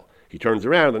be gezel. He turns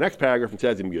around in the next paragraph and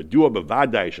says, if you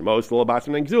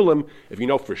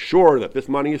know for sure that this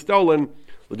money is stolen,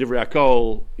 l'divrei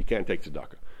hakol, you can't take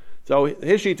tzedakah. So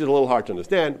his sheet is a little hard to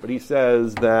understand, but he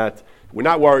says that we're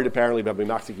not worried apparently about being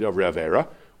machzik over avera.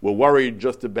 We're worried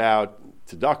just about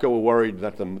tzedakah. We're worried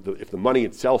that if the money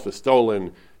itself is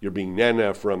stolen, you're being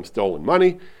nena from stolen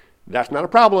money. That's not a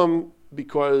problem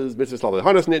because mitzvah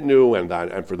l'hanas nitnu, and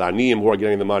for the aniyim who are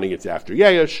getting the money, it's after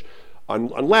yesh.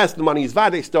 Unless the money is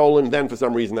vade stolen, then for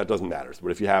some reason that doesn't matter.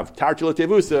 But if you have tartila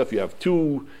tevusa, if you have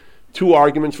two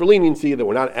arguments for leniency that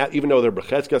we're not, even though they're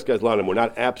b'cheskas gazlanim, we're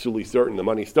not absolutely certain the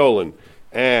money's stolen,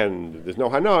 and there's no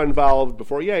hana involved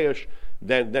before yesh,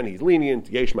 then he's lenient.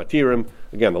 Yesh matirim.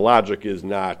 Again, the logic is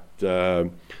not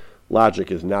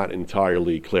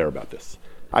entirely clear about this.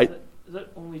 Is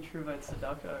that only true about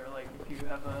tzedakah, or like if you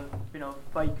have a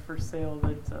bike for sale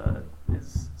that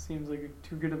seems like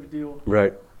too good of a deal?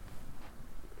 Right.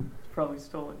 Probably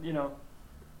stolen,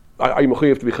 Are you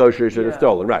mechuyev to be kosher that it's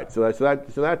stolen? Right. So that's not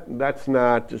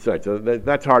right. So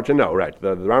that's hard to know. Right.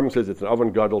 The Rambam says it's an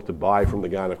oven gadol to buy from the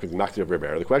ganav because it's machzik of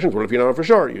rebeir. The question is, what if you don't know for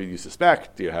sure? You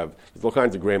suspect. There's all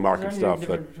kinds of gray market stuff. Is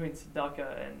there any difference between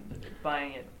tzedakah and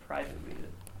buying it privately?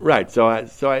 Right. So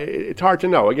it's hard to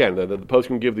know. Again, the post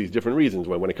can give these different reasons.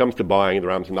 When it comes to buying, the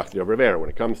Rambam says machzik of rebeir. When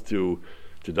it comes to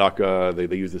tzedakah,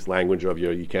 they use this language of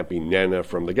you can't be nena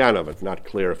from the ganav. It's not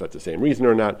clear if that's the same reason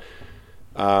or not.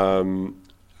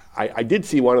 I did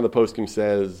see one of the poskim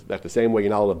says that the same way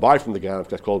you're not allowed to buy from the ganav,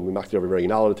 that's called machzik over, you're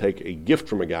not allowed to take a gift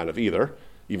from a ganav either,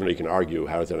 even though you can argue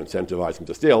how does that incentivize him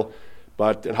to steal.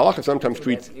 But halacha sometimes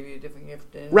treats give you a different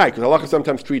gift. Right, because halacha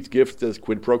sometimes treats gifts as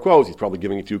quid pro quos. He's probably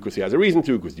giving it to you because he has a reason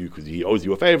to, because he owes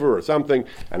you a favor or something.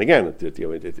 And again,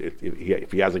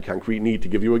 if he has a concrete need to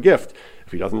give you a gift,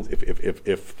 if he doesn't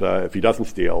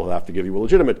steal, he'll have to give you a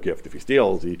legitimate gift. If he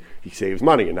steals, he saves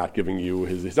money and not giving you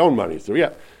his own money. So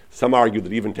yeah, some argue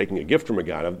that even taking a gift from a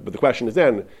ganav. But the question is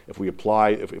then, if we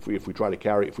try to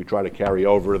carry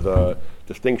over the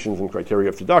distinctions and criteria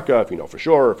of tzedakah, if you know for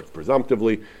sure, if it's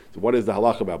presumptively, so what is the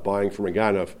halacha about buying from a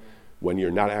ganav when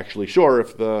you're not actually sure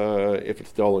if it's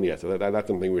stolen yet? So that's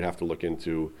something we'd have to look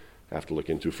into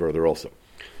further also.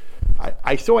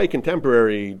 I saw a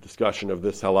contemporary discussion of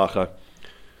this halacha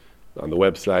on the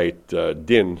website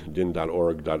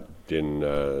din.org.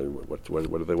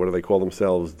 What do they call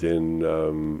themselves? Din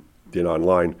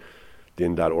online,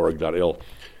 din.org.il,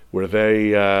 where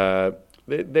they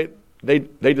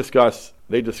discuss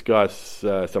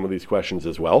some of these questions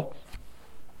as well,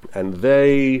 and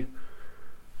they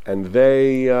at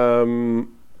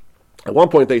one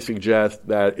point they suggest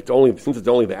that since it's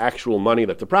only the actual money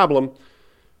that's a problem,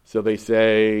 so they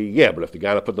say but if the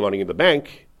guy put the money in the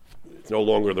bank, it's no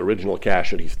longer the original cash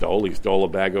that he stole. He stole a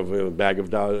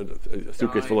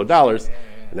suitcase full of dollars,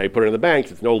 and they put it in the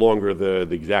banks. It's no longer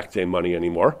the exact same money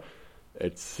anymore.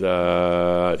 It's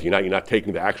you're not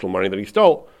taking the actual money that he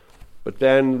stole. But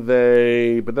then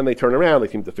they turn around. They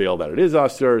seem to feel that it is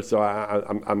usher. So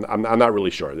I'm not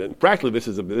really sure. And practically, this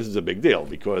is a big deal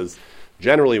because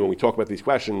generally, when we talk about these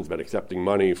questions about accepting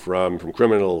money from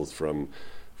criminals, from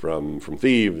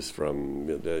thieves,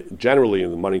 generally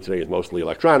the money today is mostly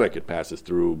electronic. It passes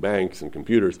through banks and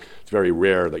computers. It's very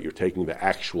rare that you're taking the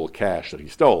actual cash that he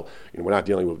stole. We're not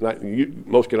dealing with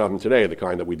most gadavim today. The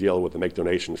kind that we deal with to make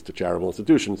donations to charitable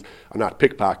institutions are not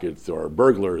pickpockets or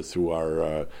burglars who are.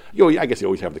 I guess you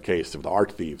always have the case of the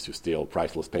art thieves who steal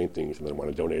priceless paintings and then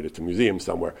want to donate it to museums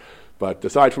somewhere. But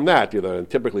aside from that,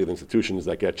 typically the institutions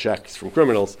that get checks from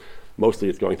criminals, mostly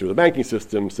it's going through the banking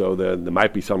system, so there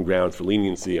might be some grounds for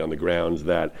leniency on the grounds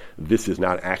that this is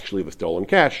not actually the stolen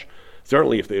cash.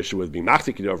 Certainly if the issue is being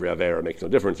machzik over avera, it makes no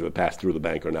difference if it passed through the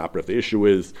bank or not. But if the issue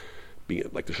is,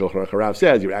 like the Shulchan Aruch Harav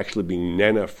says, you're actually being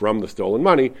nena from the stolen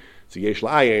money, so yesh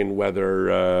la'ayin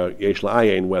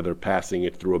whether passing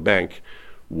it through a bank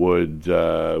would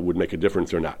make a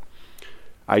difference or not.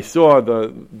 I saw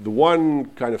the one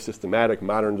kind of systematic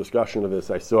modern discussion of this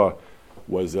I saw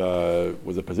was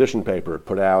a position paper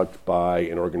put out by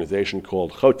an organization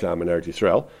called Chotam in Eretz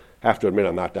Yisrael. I have to admit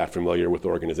I'm not that familiar with the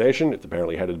organization. It's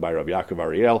apparently headed by Rav Yaakov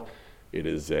Ariel.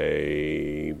 This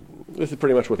is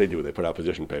pretty much what they do. They put out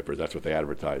position papers. That's what they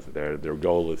advertise. Their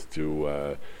goal is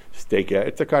to stake out.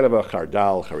 It's a kind of a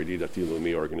Chardal, Haredi Dati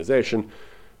Leumi organization.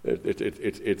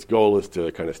 Its goal is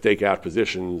to kind of stake out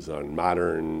positions on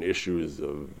modern issues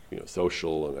of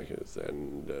social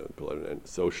and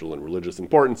social and religious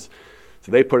importance.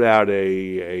 So they put out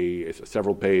a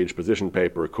several-page position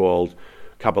paper called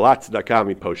Kabbalat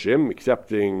Tzedakah Poshim,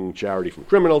 accepting charity from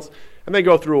criminals, and they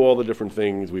go through all the different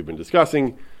things we've been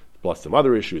discussing, plus some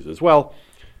other issues as well,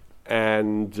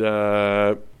 and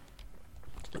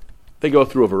they go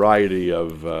through a variety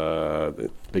of a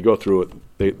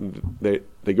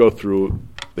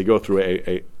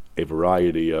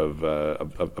variety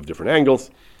of different angles.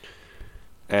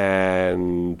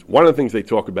 And one of the things they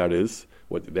talk about is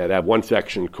they have one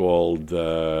section called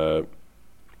so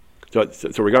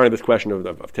regarding this question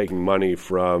of taking money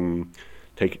from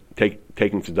taking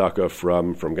tzedakah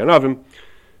from Ganavim.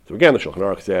 So again, the Shulchan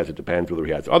Aruch says it depends whether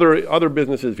he has other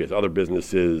businesses. If he has other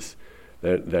businesses,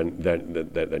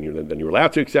 then you're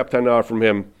allowed to accept hana from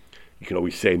him. You can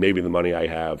always say maybe the money I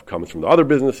have comes from the other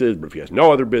businesses, but if he has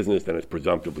no other business, then it's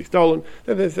presumptively stolen.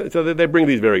 So they bring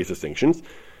these various distinctions.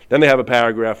 Then they have a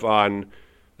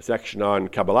section on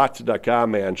Kabbalat Tzedakah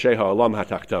Me'anshe Ha'olam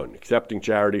HaTachton, accepting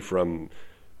charity from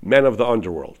men of the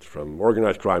underworld, from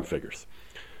organized crime figures.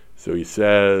 So he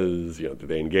says, do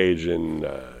they engage in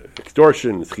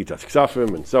extortion, schitas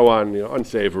ksafim, and so on,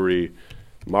 unsavory,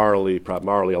 morally,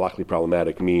 halachically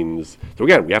problematic means. So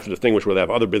again, we have to distinguish whether they have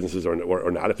other businesses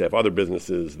or not. If they have other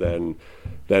businesses, then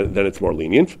it's more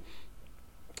lenient.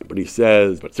 But he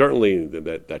says, but certainly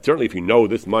that certainly if you know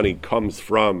this money comes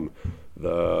from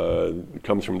their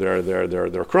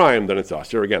crime, then it's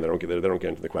usher. Again, they don't get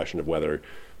into the question of whether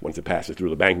once it passes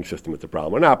through the banking system it's a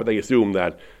problem or not. But they assume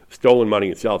that stolen money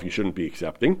itself you shouldn't be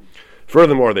accepting.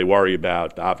 Furthermore, they worry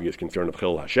about the obvious concern of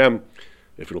Chil Hashem.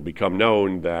 If it'll become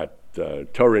known that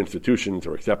Torah institutions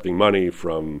are accepting money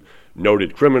from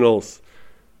noted criminals.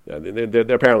 They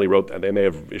apparently they may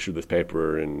have issued this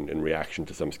paper in reaction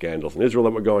to some scandals in Israel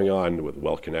that were going on with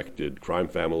well-connected crime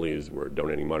families who were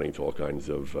donating money to all kinds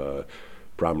of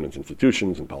prominent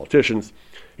institutions and politicians.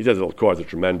 He says it'll cause a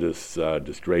tremendous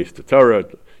disgrace to Torah.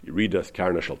 Yeridas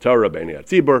karna shel Torah b'nei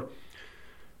hatzibur.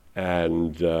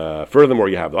 And furthermore,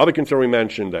 you have the other concern we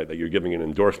mentioned that you're giving an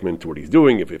endorsement to what he's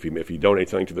doing. If he donates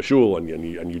something to the shul and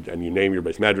you name your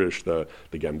beis medrash the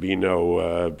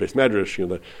Gambino beis medrash,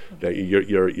 that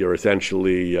you're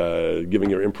essentially giving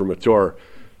your imprimatur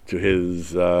to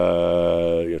his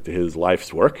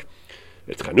life's work.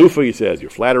 It's chanufa, he says.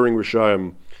 You're flattering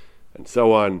Rishayim, and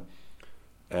so on,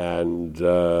 and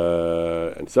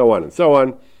so on, and so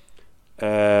on,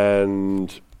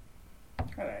 and.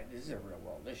 This is a real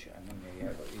world issue. I mean, they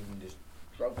have even just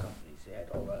drug companies. They had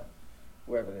all the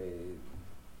whoever they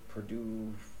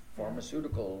Purdue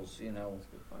Pharmaceuticals,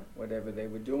 whatever they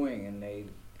were doing, and they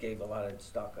gave a lot of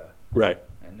tzedakah. Right.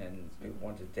 And then they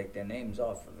wanted to take their names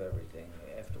off of everything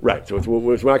afterwards. Right. So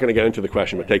we're not going to get into the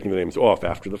question of taking the names off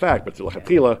after the fact, but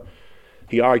Lechatchila,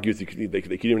 he argues they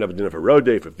could even have a din of a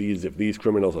rodef if these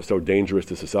criminals are so dangerous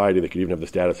to society. They could even have the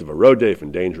status of a rodef,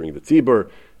 endangering the tzibur,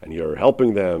 and you're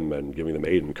helping them and giving them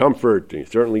aid and comfort. And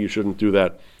certainly you shouldn't do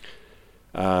that.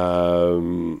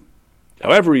 However,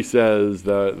 he says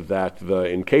that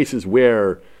in cases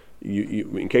where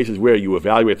you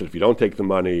evaluate that if you don't take the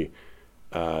money,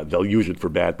 they'll use it for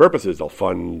bad purposes. They'll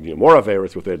fund more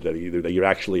averis with it. That you're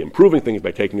actually improving things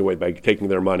by taking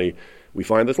their money. We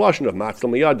find this lashon of matzal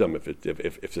miyadam.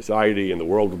 If society and the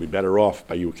world would be better off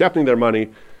by you accepting their money,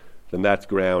 then that's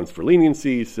grounds for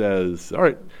leniency. He says, all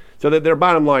right. So that their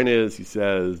bottom line is, he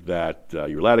says that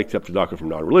you're allowed to accept tzedakah from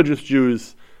non-religious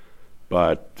Jews,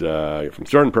 but from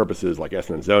certain purposes like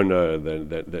Esna and Zona,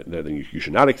 then you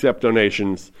should not accept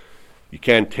donations. You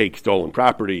can't take stolen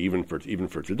property even for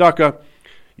tzedakah.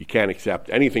 You can't accept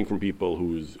anything from people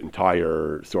whose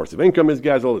entire source of income is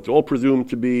gezel. It's all presumed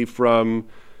to be from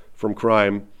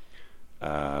crime.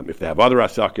 If they have other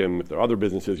asakim, if there are other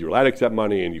businesses, you're allowed to accept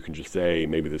money, and you can just say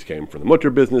maybe this came from the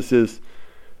mutter businesses.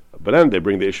 But then they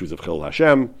bring the issues of Chil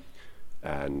Hashem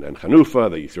and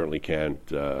Chanufa, that you certainly can't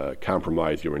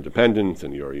compromise your independence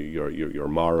and your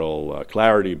moral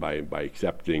clarity by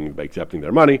accepting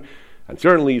their money. And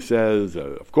certainly, he says,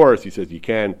 of course, he says you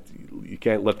can't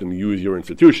let them use your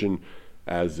institution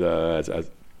as a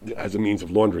means of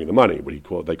laundering the money.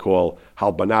 What they call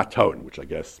halbanat hon, which I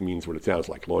guess means what it sounds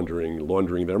like,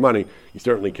 laundering their money. You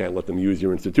certainly can't let them use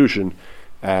your institution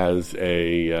as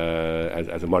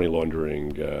a money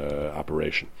laundering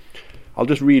operation. I'll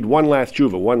just read one last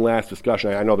tshuva, one last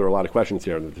discussion. I know there are a lot of questions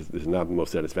here. This is not the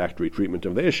most satisfactory treatment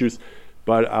of the issues,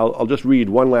 but I'll just read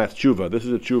one last tshuva. This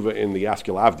is a tshuva in the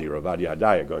Yaskel Avdi, or Avadia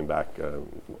Hadaya, going back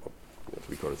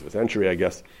 3/4 of a century, I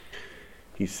guess.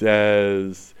 He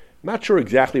says, I'm not sure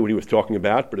exactly what he was talking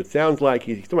about, but it sounds like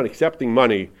he's talking about accepting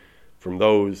money from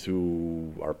those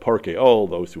who are parkei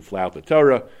those who flout the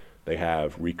Torah. They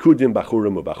have rikudim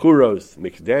bachurim ubachuros,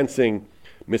 mixed dancing,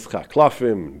 mischak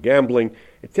klafim, gambling.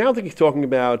 It sounds like he's talking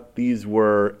about these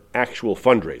were actual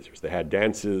fundraisers. They had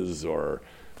dances or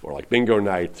like bingo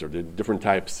nights or different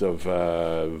types of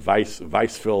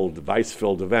vice-filled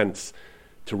events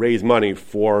to raise money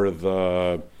for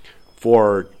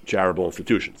charitable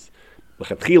institutions.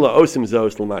 Even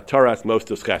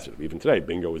today,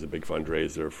 bingo is a big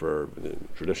fundraiser for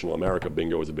traditional America.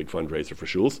 Bingo is a big fundraiser for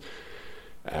shuls,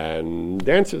 and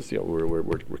dances,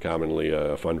 we're commonly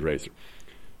a fundraiser.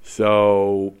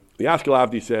 So the Askel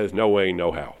Avdi says, no way,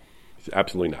 no how. He says,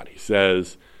 absolutely not. He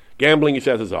says, gambling, he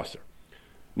says, is usher.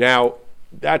 Now,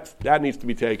 that needs to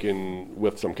be taken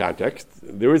with some context.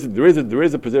 There is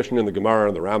a position in the Gemara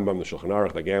and the Rambam, the Shulchan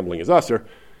Aruch, that gambling is usher.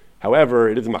 However,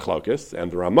 it is a machlokas,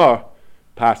 and the Ramah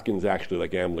paskins actually that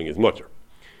gambling is mutter.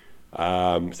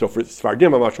 So for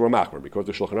Sfardim, I'm much more machmer, because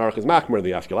the Shulchan Aruch is machmer.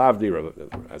 The Askel Avdi,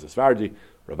 as a Sfardi,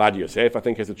 Ravad Yosef, I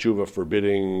think, has a tshuva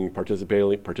forbidding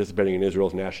participating in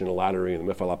Israel's national lottery and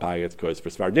the Mifal HaPayetz, because for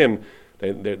Sfardim,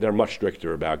 they're much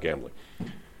stricter about gambling.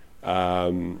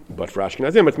 But for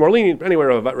Ashkenazim, it's more lenient. But anyway,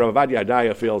 Rav Ovadia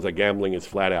Adaya feels that gambling is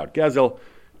flat out gezel,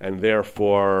 and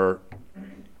therefore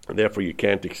you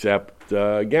can't accept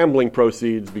gambling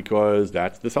proceeds because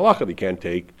that's the halacha. You can't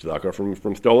take tzedakah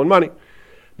from stolen money.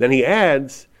 Then he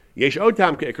adds, Yesh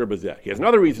Otam Ke'ikr Bazeh. He has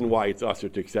another reason why it's usher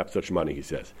to accept such money, he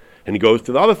says. And he goes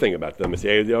to the other thing about the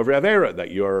Mesayed over Avera, that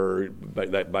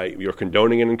you're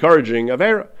condoning and encouraging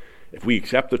Avera. If we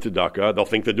accept the tzedakah, they'll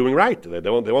think they're doing right. They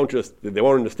won't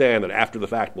understand that after the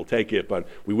fact we'll take it, but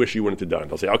we wish you wouldn't have done it.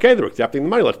 They'll say, okay, they're accepting the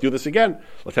money. Let's do this again.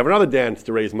 Let's have another dance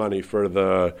to raise money for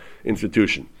the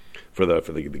institution, for the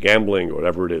gambling or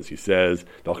whatever it is. He says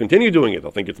they'll continue doing it.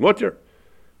 They'll think it's mutter,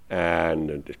 and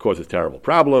it causes terrible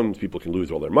problems. People can lose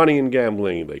all their money in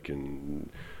gambling. They can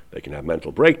have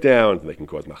mental breakdowns. They can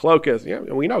cause machlokas. Yeah,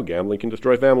 and we know gambling can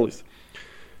destroy families.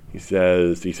 He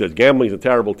says gambling is a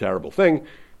terrible, terrible thing.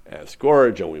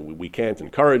 Scourge, and we can't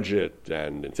encourage it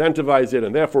and incentivize it,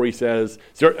 and therefore he says,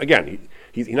 again,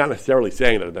 he's not necessarily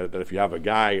saying that if you have a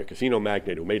guy, a casino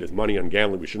magnate who made his money on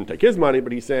gambling, we shouldn't take his money,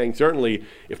 but he's saying certainly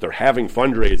if they're having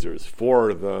fundraisers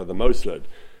for the Mossad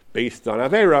based on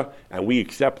Avera, and we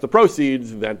accept the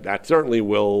proceeds, that certainly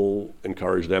will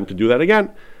encourage them to do that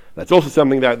again. That's also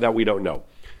something that we don't know.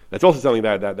 That's also something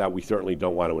that we certainly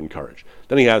don't want to encourage.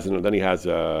 Then he has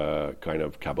a kind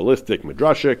of Kabbalistic,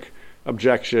 midrashic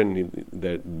objection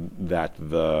that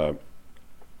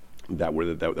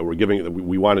we're giving, that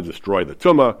we want to destroy the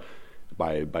tumah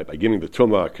by giving the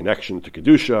tumah a connection to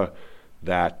kedusha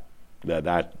that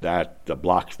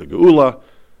blocks the geula,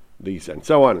 and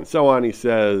so on. He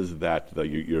says that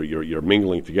you're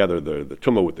mingling together the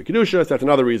tumah with the kedusha. So that's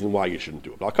another reason why you shouldn't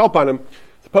do it. But I'll call upon him.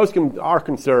 Suppose are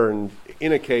concerned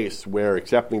in a case where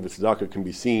accepting the tzedakah can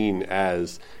be seen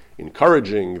as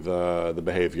encouraging the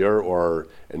behavior or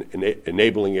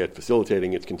enabling it,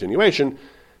 facilitating its continuation,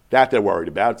 that they're worried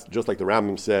about. Just like the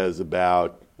Rambam says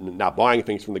about not buying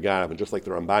things from the Ganav, and just like the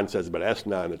Ramban says about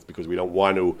Esnan, it's because we don't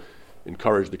want to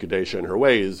encourage the Kadesha in her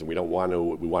ways, and we want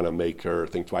to make her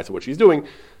think twice of what she's doing.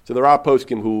 So there are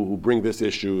poskim who bring this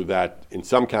issue that, in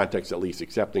some contexts at least,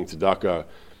 accepting tzedakah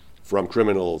from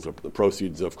criminals or the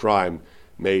proceeds of crime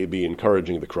may be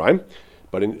encouraging the crime.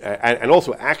 But and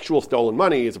also actual stolen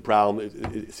money is a problem.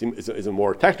 Is a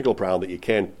more technical problem that you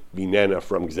can't be nena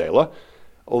from gzela.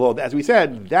 Although, as we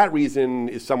said, that reason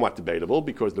is somewhat debatable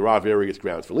because there are various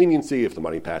grounds for leniency. If the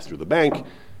money passed through the bank,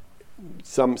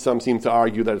 some seem to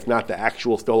argue that it's not the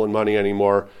actual stolen money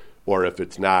anymore, or if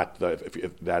it's not, if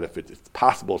it's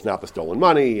possible it's not the stolen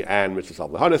money, and Mr.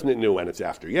 Salvahanis knew, and it's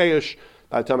after Yesh.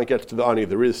 By the time it gets to the ani,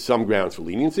 there is some grounds for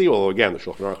leniency. Although again, the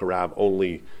Shulchan Aruch Rav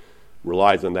only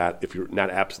relies on that if you're not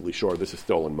absolutely sure this is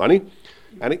stolen money.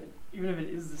 Even if it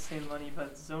is the same money by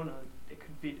the Zona, it could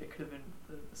have been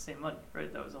the same money,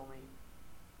 right? That was only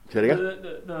say it again?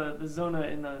 The Zona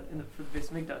for the Beis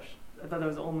Mikdash. I thought that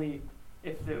was only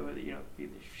if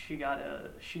she got a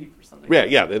sheep or something.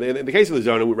 Yeah. In the case of the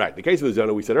Zona, right? The case of the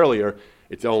Zona, we said earlier,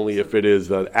 it's only if it is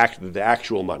the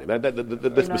actual money,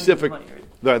 the specific, money,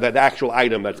 right? the actual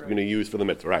item that's going to use for the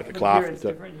mitzvah, right? The cloth. It's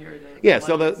different here.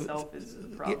 So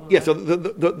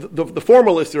the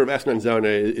formal issue of Esnan Zona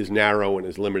is narrow and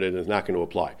is limited and is not going to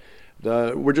apply.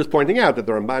 We're just pointing out that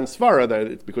the Ramban's svara, that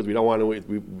it's because we don't want to.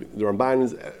 The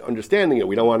Ramban's understanding it.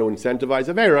 We don't want to incentivize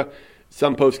avera.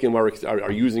 Some poskim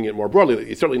are using it more broadly.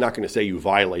 It's certainly not going to say you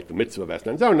violate the mitzvah of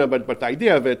Esnan Zona, but the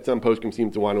idea of it, some poskim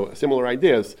seem to want to, similar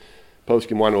ideas,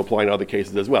 poskim want to apply in other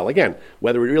cases as well. Again,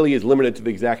 whether it really is limited to the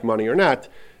exact money or not,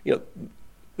 the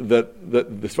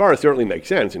svara certainly makes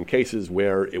sense in cases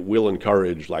where it will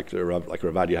encourage, like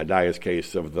Ravadi Hadaya's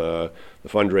case of the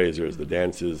fundraisers, the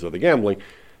dances, or the gambling.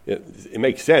 it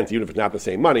makes sense, even if it's not the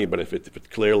same money, but if it's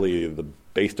clearly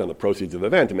based on the proceeds of the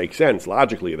event, it makes sense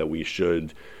logically that we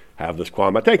should have this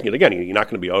qualm about taking it. Again, you're not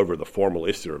going to be over the formal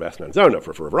issur of Esnan Zona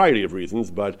for a variety of reasons,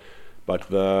 but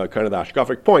the kind of the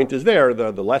hashkafic point is there,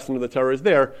 the lesson of the Torah is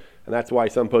there, and that's why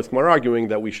some poskim are arguing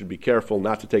that we should be careful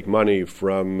not to take money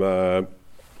from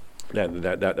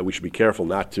that we should be careful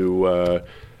not to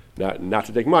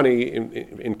take money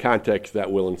in context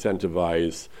that will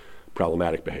incentivize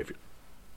problematic behavior.